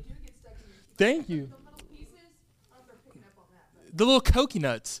that like? They do get stuck in your teeth. Thank you. The little pieces, I don't know if they're picking up on that. But The little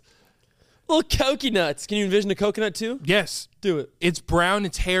coconuts. Little coconuts. Can you envision a coconut too? Yes, Do it. it's brown,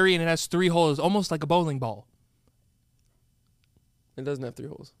 it's hairy, and it has 3 holes, almost like a bowling ball. It doesn't have 3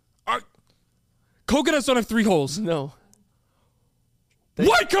 holes. Coconuts don't have 3 holes. No.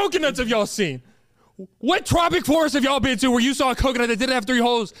 What coconuts have y'all seen? What tropic forest have y'all been to where you saw a coconut that didn't have 3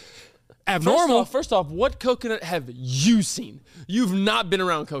 holes? Abnormal. First off, what coconut have you seen? You've not been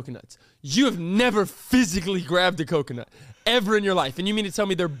around coconuts. You have never physically grabbed a coconut ever in your life. And you mean to tell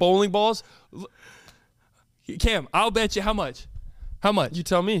me they're bowling balls? Cam, I'll bet you how much? How much? You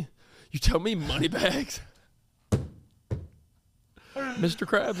tell me. You tell me, money bags. Mr.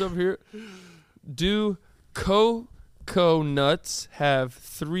 Krabs over here. Do cocoa nuts have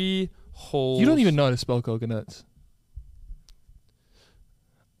 3 holes? You don't even know how to spell coconuts.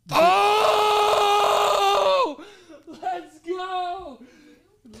 Oh! Let's go!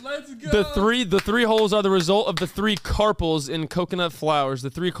 Let's go! The three holes are the result of the 3 carpels in coconut flowers. The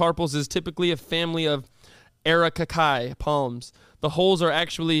 3 carpels is typically a family of Ericaceae palms. The holes are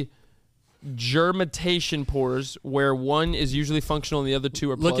actually germination pores, where one is usually functional and the other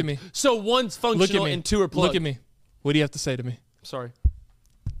 2 are plugged. Look at me. So one's Look at functional me. and 2 are plugged. Look at me. What do you have to say to me? Sorry.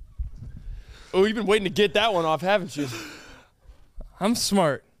 Oh, you've been waiting to get that one off, haven't you? I'm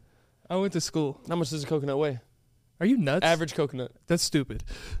smart. I went to school. How much does a coconut weigh? Are you nuts? Average coconut. That's stupid.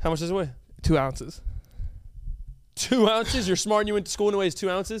 How much does it weigh? 2 ounces. 2 ounces? You're smart and you went to school and it weighs 2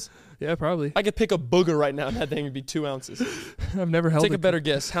 ounces? Yeah, probably. I could pick a booger right now and that thing would be 2 ounces. I've never held Take a better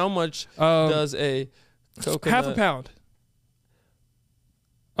guess. How much Um, does a coconut... half a pound.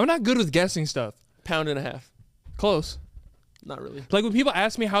 I'm not good with guessing stuff. Pound and a half. Close. Not really. Like when people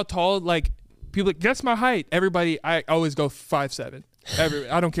ask me how tall, like people like, guess my height. Everybody, I always go 5'7".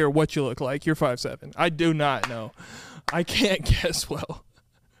 I don't care what you look like. You're 5'7". I do not know. I can't guess well.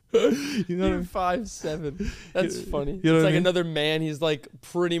 You know what I You're mean? 5'7". That's funny. You know It's what I like mean? another man. He's like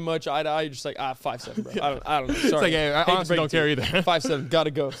pretty much eye to eye. You're just like 5'7", bro. I don't know. Sorry. It's like, hey, I Hate to honestly break don't it to care you. either. 5'7".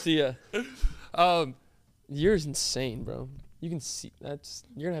 Gotta go. See ya. Um, You're insane, bro. You can see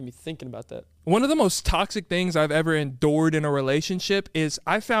you're gonna have me thinking about that. One of the most toxic things I've ever endured in a relationship is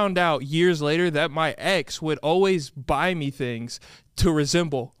I found out years later that my ex would always buy me things to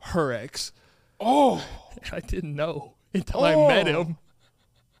resemble her ex. Oh, I didn't know until I met him,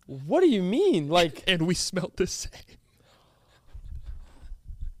 what do you mean? Like, and we smelled the same.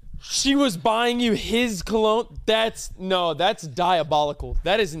 She was buying you his cologne. That's diabolical.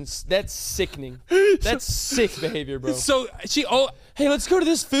 That's sickening. That's sick behavior, bro. So Hey, let's go to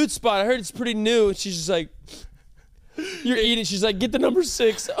this food spot. I heard it's pretty new. And she's just like, you're eating. She's like, get the number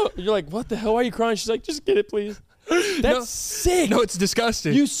 6. Oh, you're like, what the hell? Why are you crying? She's like, just get it, please. That's sick. No, it's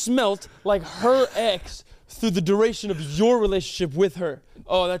disgusting. You smelt like her ex through the duration of your relationship with her.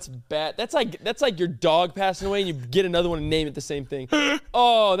 Oh, that's bad. That's like your dog passing away and you get another one and name it the same thing.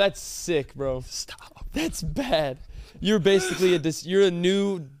 Oh, that's sick, bro. Stop. That's bad. You're basically you're a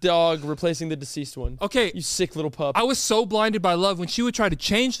new dog replacing the deceased one. Okay. You sick little pup. I was so blinded by love when she would try to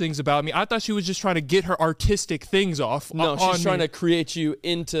change things about me. I thought she was just trying to get her artistic things off. No, she's trying to create you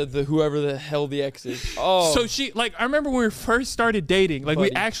into the whoever the hell the ex is. Oh. So I remember when we first started dating, like we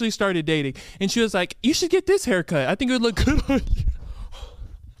Buddy. actually started dating, and she was like, you should get this haircut. I think it would look good on you.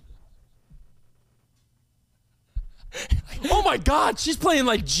 Oh my God, she's playing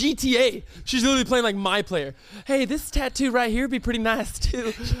like GTA. She's literally playing like My Player. Hey, this tattoo right here would be pretty nice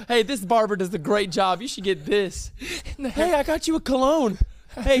too. Hey, this barber does a great job. You should get this. Hey, I got you a cologne.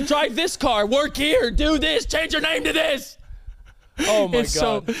 Hey, drive this car. Work here. Do this. Change your name to this. Oh my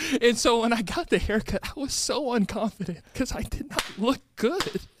God. And so when I got the haircut, I was so unconfident because I did not look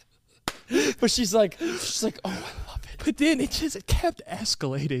good. But she's like, oh, I love it. But then it kept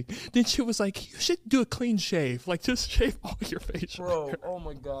escalating. Then she was like, you should do a clean shave. Like, just shave all your facial Bro, hair. oh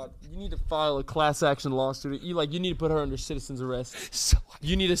my God. You need to file a class action lawsuit. You need to put her under citizen's arrest. So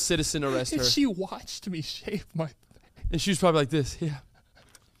You need a citizen arrest her. and she watched me shave my face. And she was probably like this, yeah.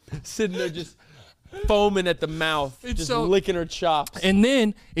 Sitting there just foaming at the mouth, And just so- licking her chops. And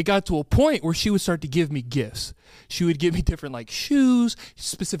then it got to a point where she would start to give me gifts. She would give me different like shoes,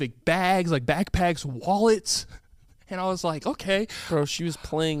 specific bags, like backpacks, wallets. And I was like, okay. Bro, she was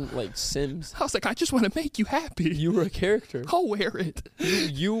playing like Sims. I was like, I just want to make you happy. You were a character. I'll wear it.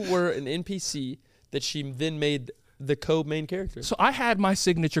 You were an NPC that she then made the co-main character. So I had my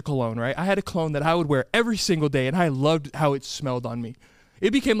signature cologne, right? I had a cologne that I would wear every single day, and I loved how it smelled on me. It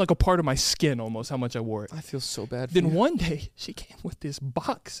became like a part of my skin almost, how much I wore it. I feel so bad for Then you. one day, she came with this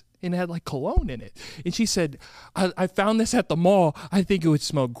box, and it had like cologne in it. And she said, I found this at the mall. I think it would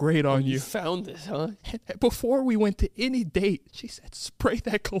smell great on You you. found this, huh? And before we went to any date, she said, spray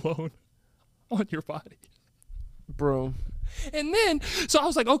that cologne on your body. Bro. And then, so I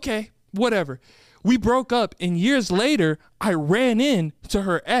was like, okay, whatever. We broke up, and years later, I ran in to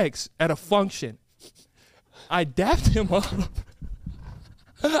her ex at a function. I dapped him up.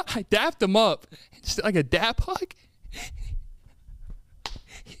 Just like a dap hug.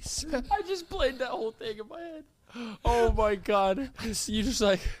 He smelled, I just played that whole thing in my head. Oh my God. You just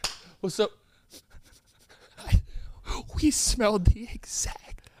like, what's up? we smelled the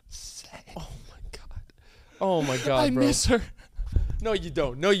exact same. Oh my God. Oh my God, I bro. miss her. No, you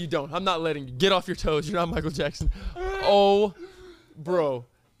don't. No, you don't. I'm not letting you. Get off your toes. You're not Michael Jackson. Oh, bro.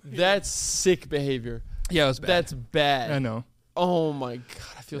 That's sick behavior. Yeah, it was bad. That's bad. I know. Oh my God.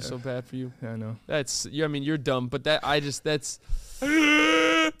 I feel so bad for you. I know. I mean, you're dumb, but that's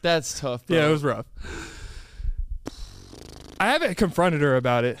tough, bro. Yeah, it was rough. I haven't confronted her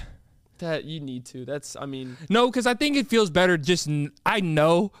about it. That you need to. I mean, No, because I think it feels better I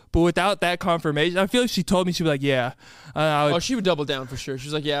know, but without that confirmation, I feel like she told me, she'd be like, yeah. oh, she would double down for sure. She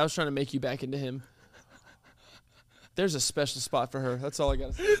was like, yeah, I was trying to make you back into him. There's a special spot for her. That's all I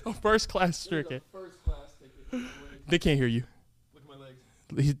got to say. First class ticket. First class ticket. They can't hear you. Look at my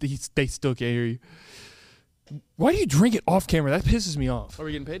legs. They still can't hear you. Why do you drink it off camera? That pisses me off. Are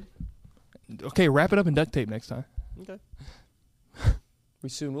we getting paid? Okay, wrap it up in duct tape next time. Okay. We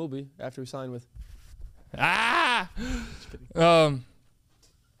soon will be after we sign with. Ah!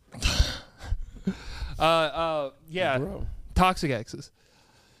 Yeah. Bro. Toxic exes.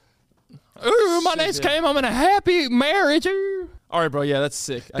 Ooh, my Shit, next yeah. came. I'm in a happy marriage. Ooh. All right, bro. Yeah, that's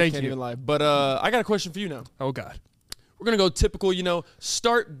sick. I Thank can't you. even lie. But I got a question for you now. Oh, God. We're going to go typical,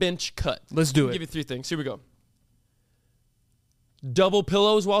 start, bench, cut. Let's do I'll give it. you 3 things. Here we go. Double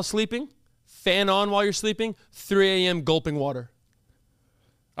pillows while sleeping. Fan on while you're sleeping. 3 a.m. gulping water.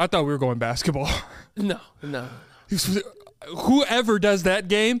 I thought we were going basketball. No. Whoever does that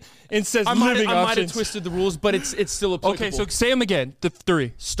game and says I might living have options. twisted the rules, but it's still applicable. Okay, so say them again. The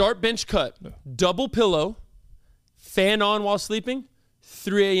 3. start, bench, cut. Double pillow. Fan on while sleeping.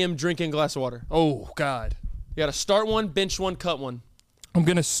 3 a.m. drinking a glass of water. Oh, God. You got to start one, bench one, cut one. I'm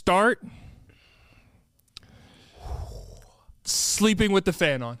going to start sleeping with the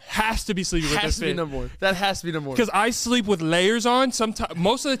fan on. Has to be sleeping with Has the to be fan. number one. That has to be number one. Because I sleep with layers on. Sometimes,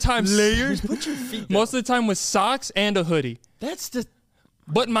 most of the time, layers. Put your feet down. Most of the time with socks and a hoodie. That's the.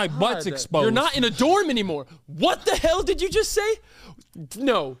 But my butt's exposed. You're not in a dorm anymore. What the hell did you just say?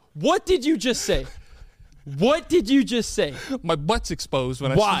 No. What did you just say? What did you just say? My butt's exposed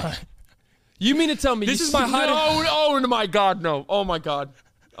when I Why? slide. You mean to tell me This you is my hottest- Oh my God, no. Oh my God.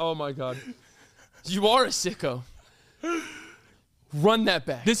 Oh my God. You are a sicko. Run that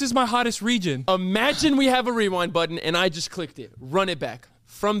back. This is my hottest region. Imagine we have a rewind button and I just clicked it. Run it back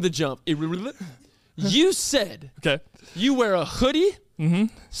from the jump. You said Okay. you wear a hoodie,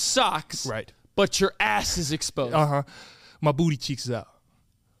 socks, Right. but your ass is exposed. Uh-huh. My booty cheeks is out.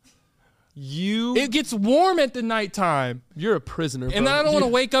 You, It gets warm at the nighttime. you're a prisoner, bro. And then I don't want to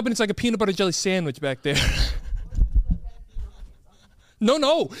You- wake up and it's like a peanut butter jelly sandwich back there.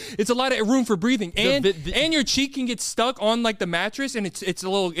 No. It's a lot of room for breathing. And and your cheek can get stuck on like the mattress and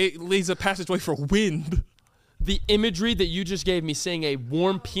it leaves a passageway for wind. The imagery that you just gave me saying a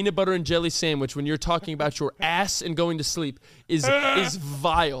warm peanut butter and jelly sandwich when you're talking about your ass and going to sleep is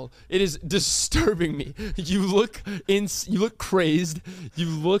vile. It is disturbing me. You look crazed. You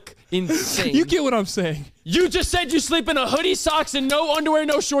look insane. You get what I'm saying. You just said you sleep in a hoodie, socks, and no underwear,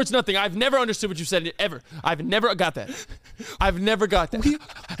 no shorts, nothing. I've never understood what you said ever. I've never got that. I've never got that.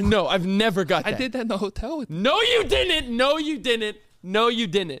 No, I've never got that. I did that in the hotel with No, you didn't. No, you didn't. No, you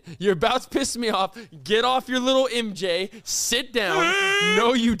didn't. You're about to piss me off. Get off your little MJ. Sit down.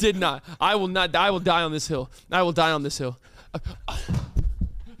 No, you did not. I will not. I will die on this hill. I will die on this hill.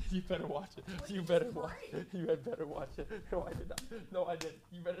 You better watch it. You better watch it. You had better watch it. No, I did not. No, I didn't.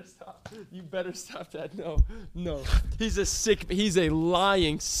 You better stop. You better stop that. No, no. He's a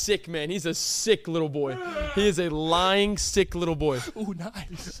lying, sick man. He's a sick little boy. He is a lying, sick little boy. Ooh,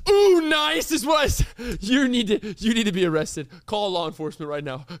 nice. Ooh, nice is what I said. You need to be arrested. Call law enforcement right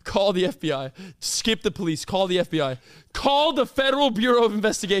now. Call the FBI. Skip the police. Call the FBI. Call the Federal Bureau of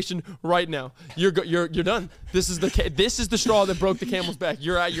Investigation right now. You're done. This is the straw that broke the camel's back.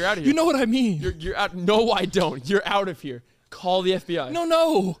 You're out of here. You know what I mean. You're out. No, I don't. You're out of here. Call the FBI.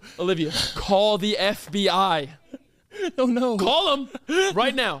 No. Olivia, call the FBI. No. Call them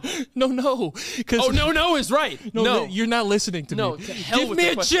right now. No. Oh, no is right. No. You're not listening to No, me. to hell Give with me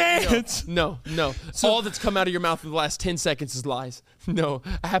the a question. chance. No. All that's come out of your mouth in the last 10 seconds is lies. No,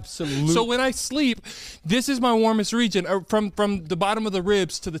 absolutely. So when I sleep, this is my warmest region, from the bottom of the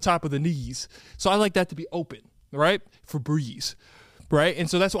ribs to the top of the knees. So I like that to be open, right? For breeze, right? And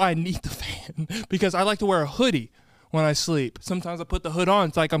so that's why I need the fan, because I like to wear a hoodie when I sleep. Sometimes I put the hood on,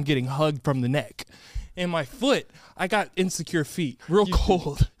 it's like I'm getting hugged from the neck. And my foot, I got insecure feet, real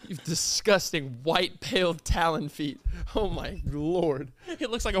cold. You've disgusting white pale talon feet. Oh my Lord.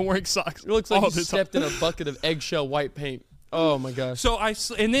 It looks like I'm wearing socks. It looks like all you the stepped time. in a bucket of eggshell white paint. Oh my gosh. So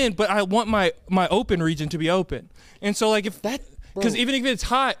but I want my open region to be open. And so like if that, because even if it's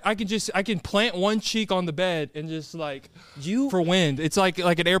hot, I can plant one cheek on the bed and just like for wind. It's like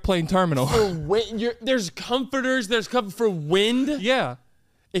an airplane terminal. There's comforters. There's comfort for wind. Yeah.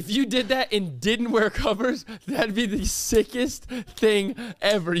 If you did that and didn't wear covers, that'd be the sickest thing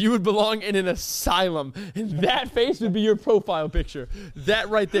ever. You would belong in an asylum. And that face would be your profile picture. That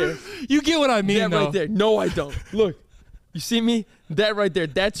right there. You get what I mean, That though. right there. No, I don't. Look. You see me? That right there.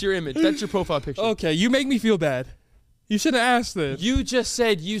 That's your image. That's your profile picture. Okay, you make me feel bad. You should have asked this. You just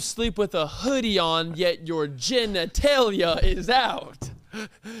said you sleep with a hoodie on, yet your genitalia is out.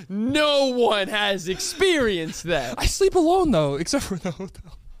 No one has experienced that. I sleep alone though, except for the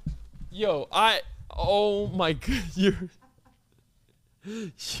hotel. Yo, oh my God, you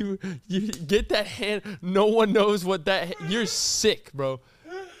get that hand. No one knows what that. You're sick, bro.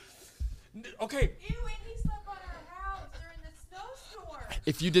 Okay. Ew, and he slept on our house during the snowstorm.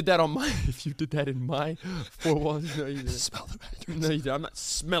 If you did that in my four walls, no, you didn't. Smell the mattress. No, you didn't. I'm not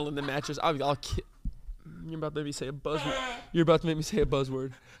smelling the mattress. I'll You're about to make me say a buzzword. You're about to make me say a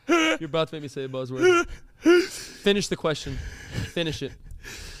buzzword. You're about to make me say a buzzword. Finish the question. Finish it.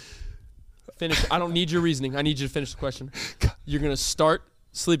 Finish. I don't need your reasoning. I need you to finish the question. You're gonna start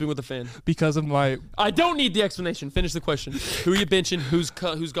sleeping with a fan. Because of my. I don't need the explanation. Finish the question. Who are you benching? Who's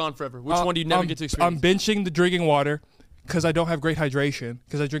gone forever? Which one do you never get to experience? I'm benching the drinking water because I don't have great hydration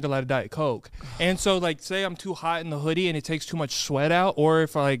because I drink a lot of Diet Coke. And so, like, say I'm too hot in the hoodie and it takes too much sweat out, or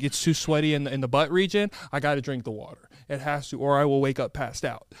if like it's too sweaty in the butt region, I got to drink the water. It has to, or I will wake up passed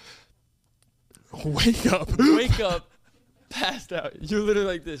out. Wake up. Wake up, passed out. You're literally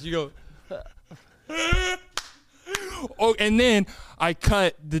like this. You go. Oh, and then I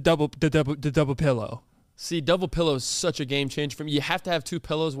cut the double pillow. See, double pillow is such a game changer for me. You have to have two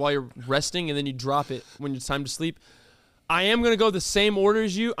pillows while you're resting, and then you drop it when it's time to sleep. I am going to go the same order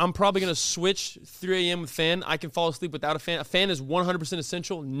as you. I'm probably going to switch 3 a.m. with fan. I can fall asleep without a fan. A fan is 100%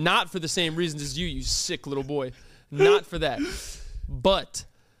 essential, not for the same reasons as you sick little boy. Not for that. But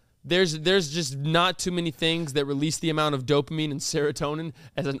there's just not too many things that release the amount of dopamine and serotonin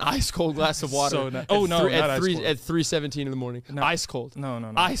as an ice cold glass of water. So not ice cold. At 3:17 in the morning. No. Ice cold. No.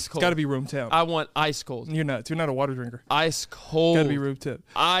 Ice cold. It's got to be room temp. I want ice cold. You're not a water drinker. Ice cold. Got to be room temp.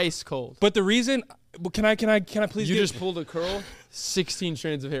 Ice cold. But the reason, can I please? You get- just pulled a curl. 16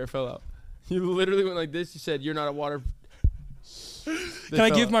 strands of hair fell out. You literally went like this. You said you're not a water. Can I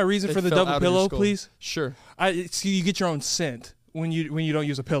give my reason for the double pillow, please? Sure. See, you get your own scent when you don't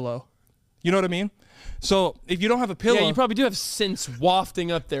use a pillow. You know what I mean? So if you don't have a pillow, Yeah, you probably do have scents wafting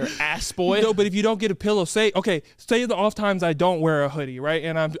up there, ass boy. no. But if you don't get a pillow, say the off times I don't wear a hoodie, right?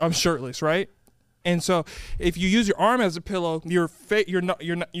 And I'm shirtless, right? And so if you use your arm as a pillow,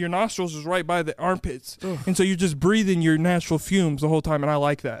 your nostrils is right by the armpits, and so you're just breathing your natural fumes the whole time, and I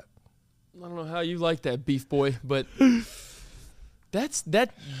like that. I don't know how you like that, beef boy, but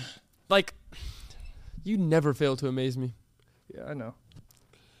like, you never fail to amaze me. Yeah, I know.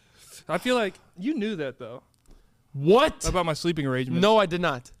 I feel like you knew that though What? about my sleeping arrangements. No, I did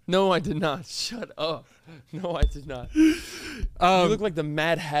not. No, I did not. Shut up. No, I did not. You look like the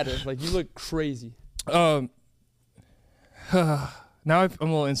Mad Hatter. Like, you look crazy. now I'm a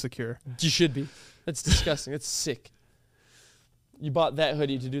little insecure. You should be. That's disgusting. That's sick. You bought that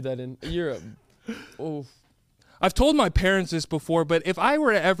hoodie to do that in. You're a... Oh. I've told my parents this before, but if I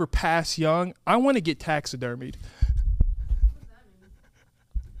were to ever pass young, I want to get taxidermied.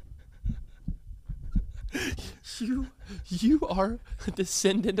 You are a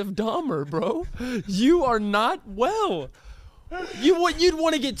descendant of Dahmer, bro. You are not well. You'd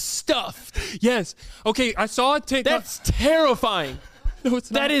want to get stuffed. Yes. Okay, I saw a TikTok. That's terrifying. No,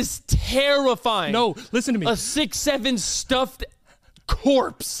 it's not. That is terrifying. No, listen to me. A 6'7" stuffed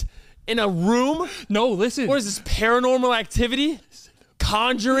corpse in a room? No, listen. What is this, paranormal activity?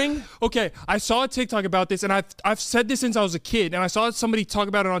 Conjuring? Okay, I saw a TikTok about this, and I've said this since I was a kid, and I saw somebody talk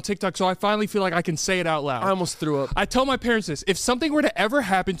about it on TikTok, so I finally feel like I can say it out loud. I almost threw up. I tell my parents this: if something were to ever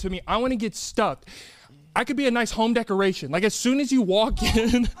happen to me, I want to get stuffed. I could be a nice home decoration. Like, as soon as you walk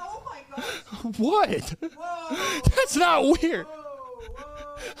in, Oh my gosh. what? Whoa. That's not weird. Whoa.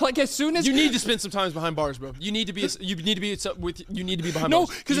 Like, as soon as You need to spend some time behind bars, bro. You need to be behind no,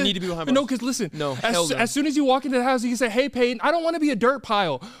 bars. because You need to be behind bars. no, because listen. No, hell no. As soon as you walk into the house, you can say, "Hey, Peyton, I don't want to be a dirt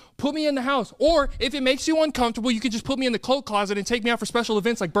pile. Put me in the house." Or if it makes you uncomfortable, you can just put me in the coat closet and take me out for special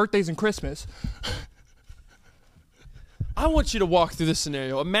events like birthdays and Christmas. I want you to walk through this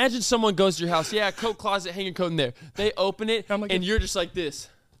scenario. Imagine someone goes to your house. Yeah, coat closet, hang your coat in there. They open it, I'm like and you're just like this.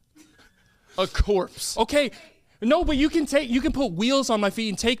 A corpse. Okay. No, but you can put wheels on my feet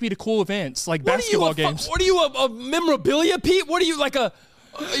and take me to cool events like basketball games. What are you, a memorabilia, Pete? What are you, like a...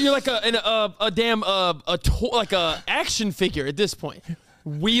 You're like like a action figure at this point.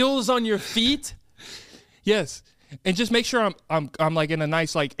 Wheels on your feet? Yes, and just make sure I'm like in a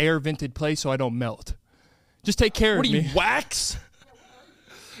nice like air vented place so I don't melt. Just take care What of are you, me. wax?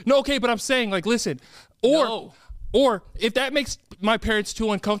 No, okay, but I'm saying like listen, or if that makes my parents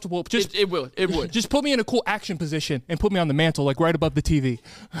too uncomfortable, just It would. just put me in a cool action position and put me on the mantle like right above the TV.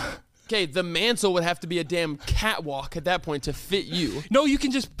 Okay, the mantle would have to be a damn catwalk at that point to fit you. No, you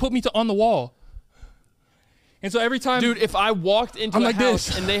can just put me on the wall. And so every time, Dude, if I walked into I'm a like house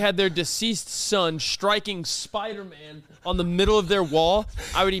this. and they had their deceased son striking Spider-Man on the middle of their wall,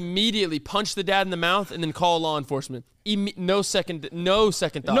 I would immediately punch the dad in the mouth and then call law enforcement. No second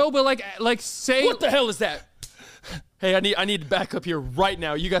thought. no, but like say What the hell is that? Hey, I need to back up here right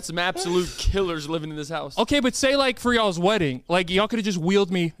now. You got some absolute killers living in this house. Okay, but say like for y'all's wedding, like y'all could have just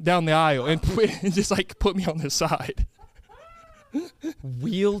wheeled me down the aisle and just like put me on the side.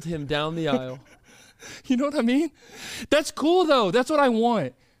 Wheeled him down the aisle. You know what I mean? That's cool though. That's what I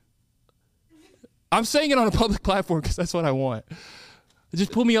want. I'm saying it on a public platform because that's what I want.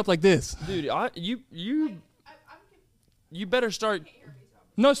 Just pull me up like this. Dude, you better start.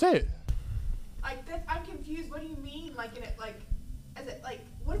 No, say it. I'm confused. What do you mean? Like,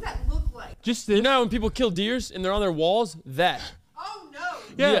 what does that look like? Just You know how when people kill deers and they're on their walls? That. Oh no.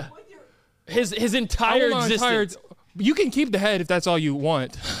 Yeah. With your, His I entire want my existence. You can keep the head if that's all you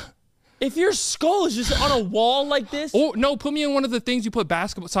want. If your skull is just on a wall like this, Or no, put me in one of the things you put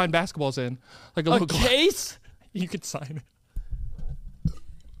signed basketballs in, like a a little. case. You could sign it.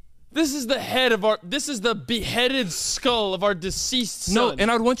 This is the head of our. This is the beheaded skull of our deceased son. No, and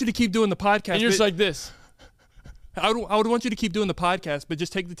I would want you to keep doing the podcast. And you're just but- like this. I would want you to keep doing the podcast, but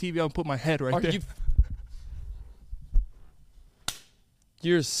just take the TV out and put my head right Are there. you?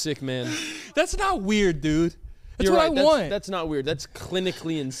 You're a sick man. That's not weird, dude. That's You're what right. I want. That's not weird. That's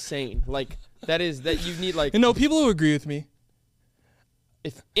clinically insane. Like that you need like. And no, people who agree with me.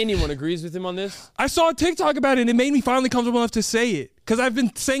 If anyone agrees with him on this, I saw a TikTok about it and it made me finally comfortable enough to say it. Because I've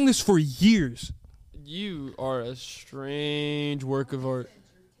been saying this for years. you are a strange work of art.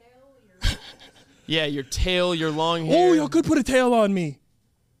 Yeah, your tail, your long hair. Oh, y'all could put a tail on me.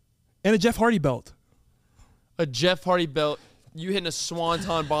 And a Jeff Hardy belt. A Jeff Hardy belt. You hitting a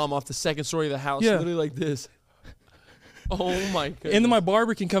swanton bomb off the second story of the house. Yeah. Literally like this. Oh, my goodness. And then my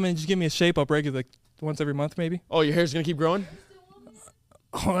barber can come in and just give me a shape up regular, like once every month maybe. Oh, your hair's going to keep growing?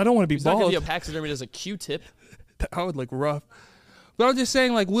 Oh, I don't want to be He's not going bald. to be a taxidermy as a Q-tip. That would look rough. But I'm just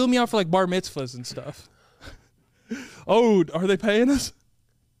saying, like, wheel me out for, like, bar mitzvahs and stuff. Oh, are they paying us?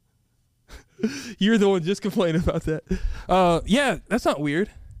 You're the one just complaining about that. Yeah, that's not weird.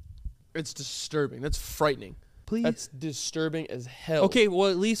 It's disturbing. That's frightening. Please. That's disturbing as hell. Okay, well,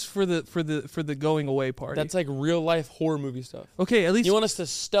 at least for the going away party. That's like real life horror movie stuff. okay. At least You want us to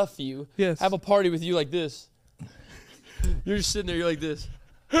stuff you, Yes. have a party with you like this. You're just sitting there, you're like this.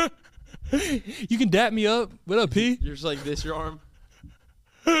 you can dap me up. What up, P? You're just like this, your arm.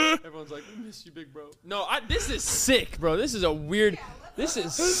 Everyone's like, I miss you, big bro. No, this is sick, bro. This is a weird, this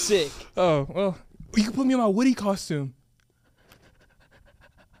is sick. Oh well, you can put me in my Woody costume.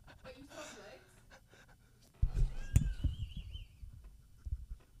 But you still have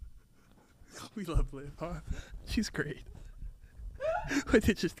legs? We love Liv, huh? She's great. But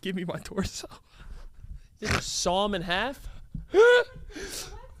they just give me my torso. Did you saw him in half?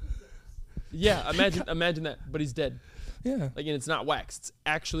 Yeah, imagine that. But he's dead. Yeah. Like, and it's not wax. It's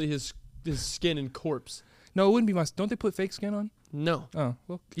actually his skin and corpse. No, it wouldn't be my. Don't they put fake skin on? No, Oh,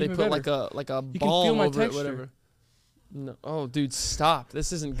 well, they even put better. like a You can feel balm my over it, texture. whatever. No, oh, dude, stop.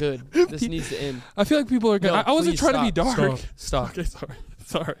 This isn't good. This needs to end. I feel like people are gonna. No, I wasn't please trying to be stop. dark. Stop. Okay,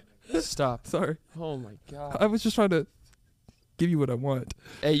 sorry, Stop. sorry. Oh my god. I was just trying to give you what I want.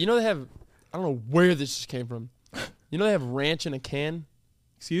 Hey, you know they have. I don't know where this just came from. You know they have ranch in a can.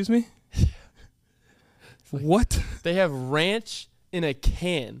 Excuse me. What? They have ranch in a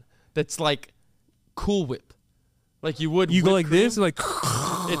can that's like Cool Whip. Like you would. You go whipped like this, cream. like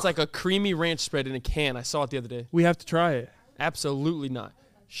It's like a creamy ranch spread in a can. I saw it the other day. we have to try it. Absolutely not.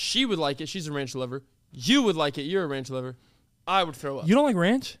 She would like it. She's a ranch lover. You would like it. You're a ranch lover. I would throw up. You don't like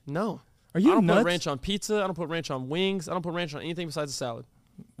ranch? No. Are you I don't nuts? put ranch on pizza. I don't put ranch on wings. I don't put ranch on anything besides a salad.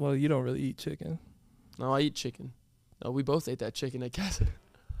 Well, you don't really eat chicken. No, I eat chicken. No, we both ate that chicken at Casa.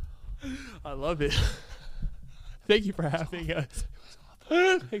 I love it. Thank you for having us.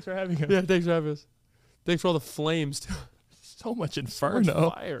 Thanks for having us. Yeah, thanks for having us. Thanks for all the flames, too. So much So much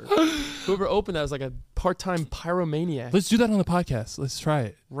inferno. fire. Whoever opened that was like a part-time pyromaniac. Let's do that on the podcast. Let's try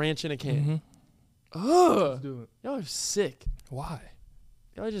it. Ranch in a can. Mm-hmm. Ugh. do it. Y'all are sick. Why?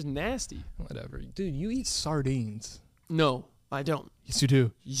 Y'all are just nasty. Whatever. Dude, you eat sardines. No, I don't. Yes, you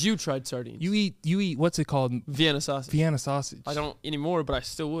do. You tried sardines. You eat what's it called? Vienna sausage. Vienna sausage. I don't anymore, but I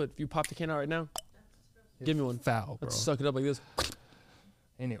still would. If you pop the can out right now, give me one. Foul, bro. Let's suck it up like this.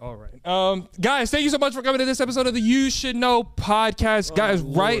 All right. Guys, thank you so much for coming to this episode of the You Should Know podcast. Guys,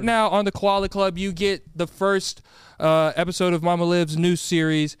 right Lord. now on the Koala Club, you get the first episode of Mama Liv's new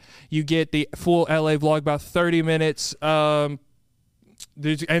series. You get the full LA vlog, about 30 minutes.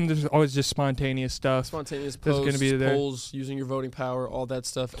 There's always just spontaneous stuff. Spontaneous That's posts, gonna be there. polls, using your voting power, all that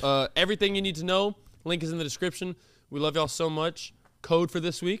stuff. Everything you need to know, link is in the description. We love y'all so much. Code for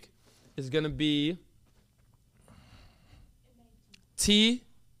this week is going to be TMT.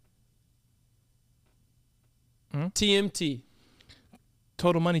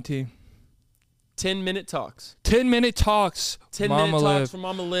 Total Money Team. 10-minute talks. 10-minute talks. 10-minute Mama talks Liv. from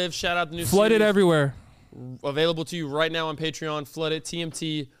Mama Liv. Shout out the new Flooded series. everywhere. Available to you right now on Patreon. Flood it.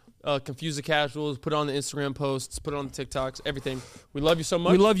 TMT. Confuse the Casuals. Put it on the Instagram posts. Put it on the TikToks. Everything. We love you so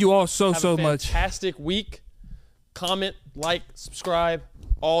much. We love you all so Have a much. fantastic week. Comment, like, subscribe,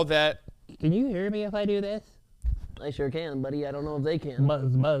 all that. Can you hear me if I do this? I sure can, buddy. I don't know if they can.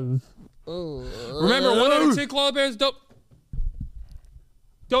 Buzz. Ooh. Remember, 1 out of 10 koala bears don't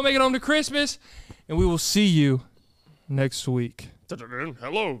make it home to Christmas, and we will see you next week.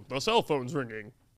 Hello, the cell phone's ringing.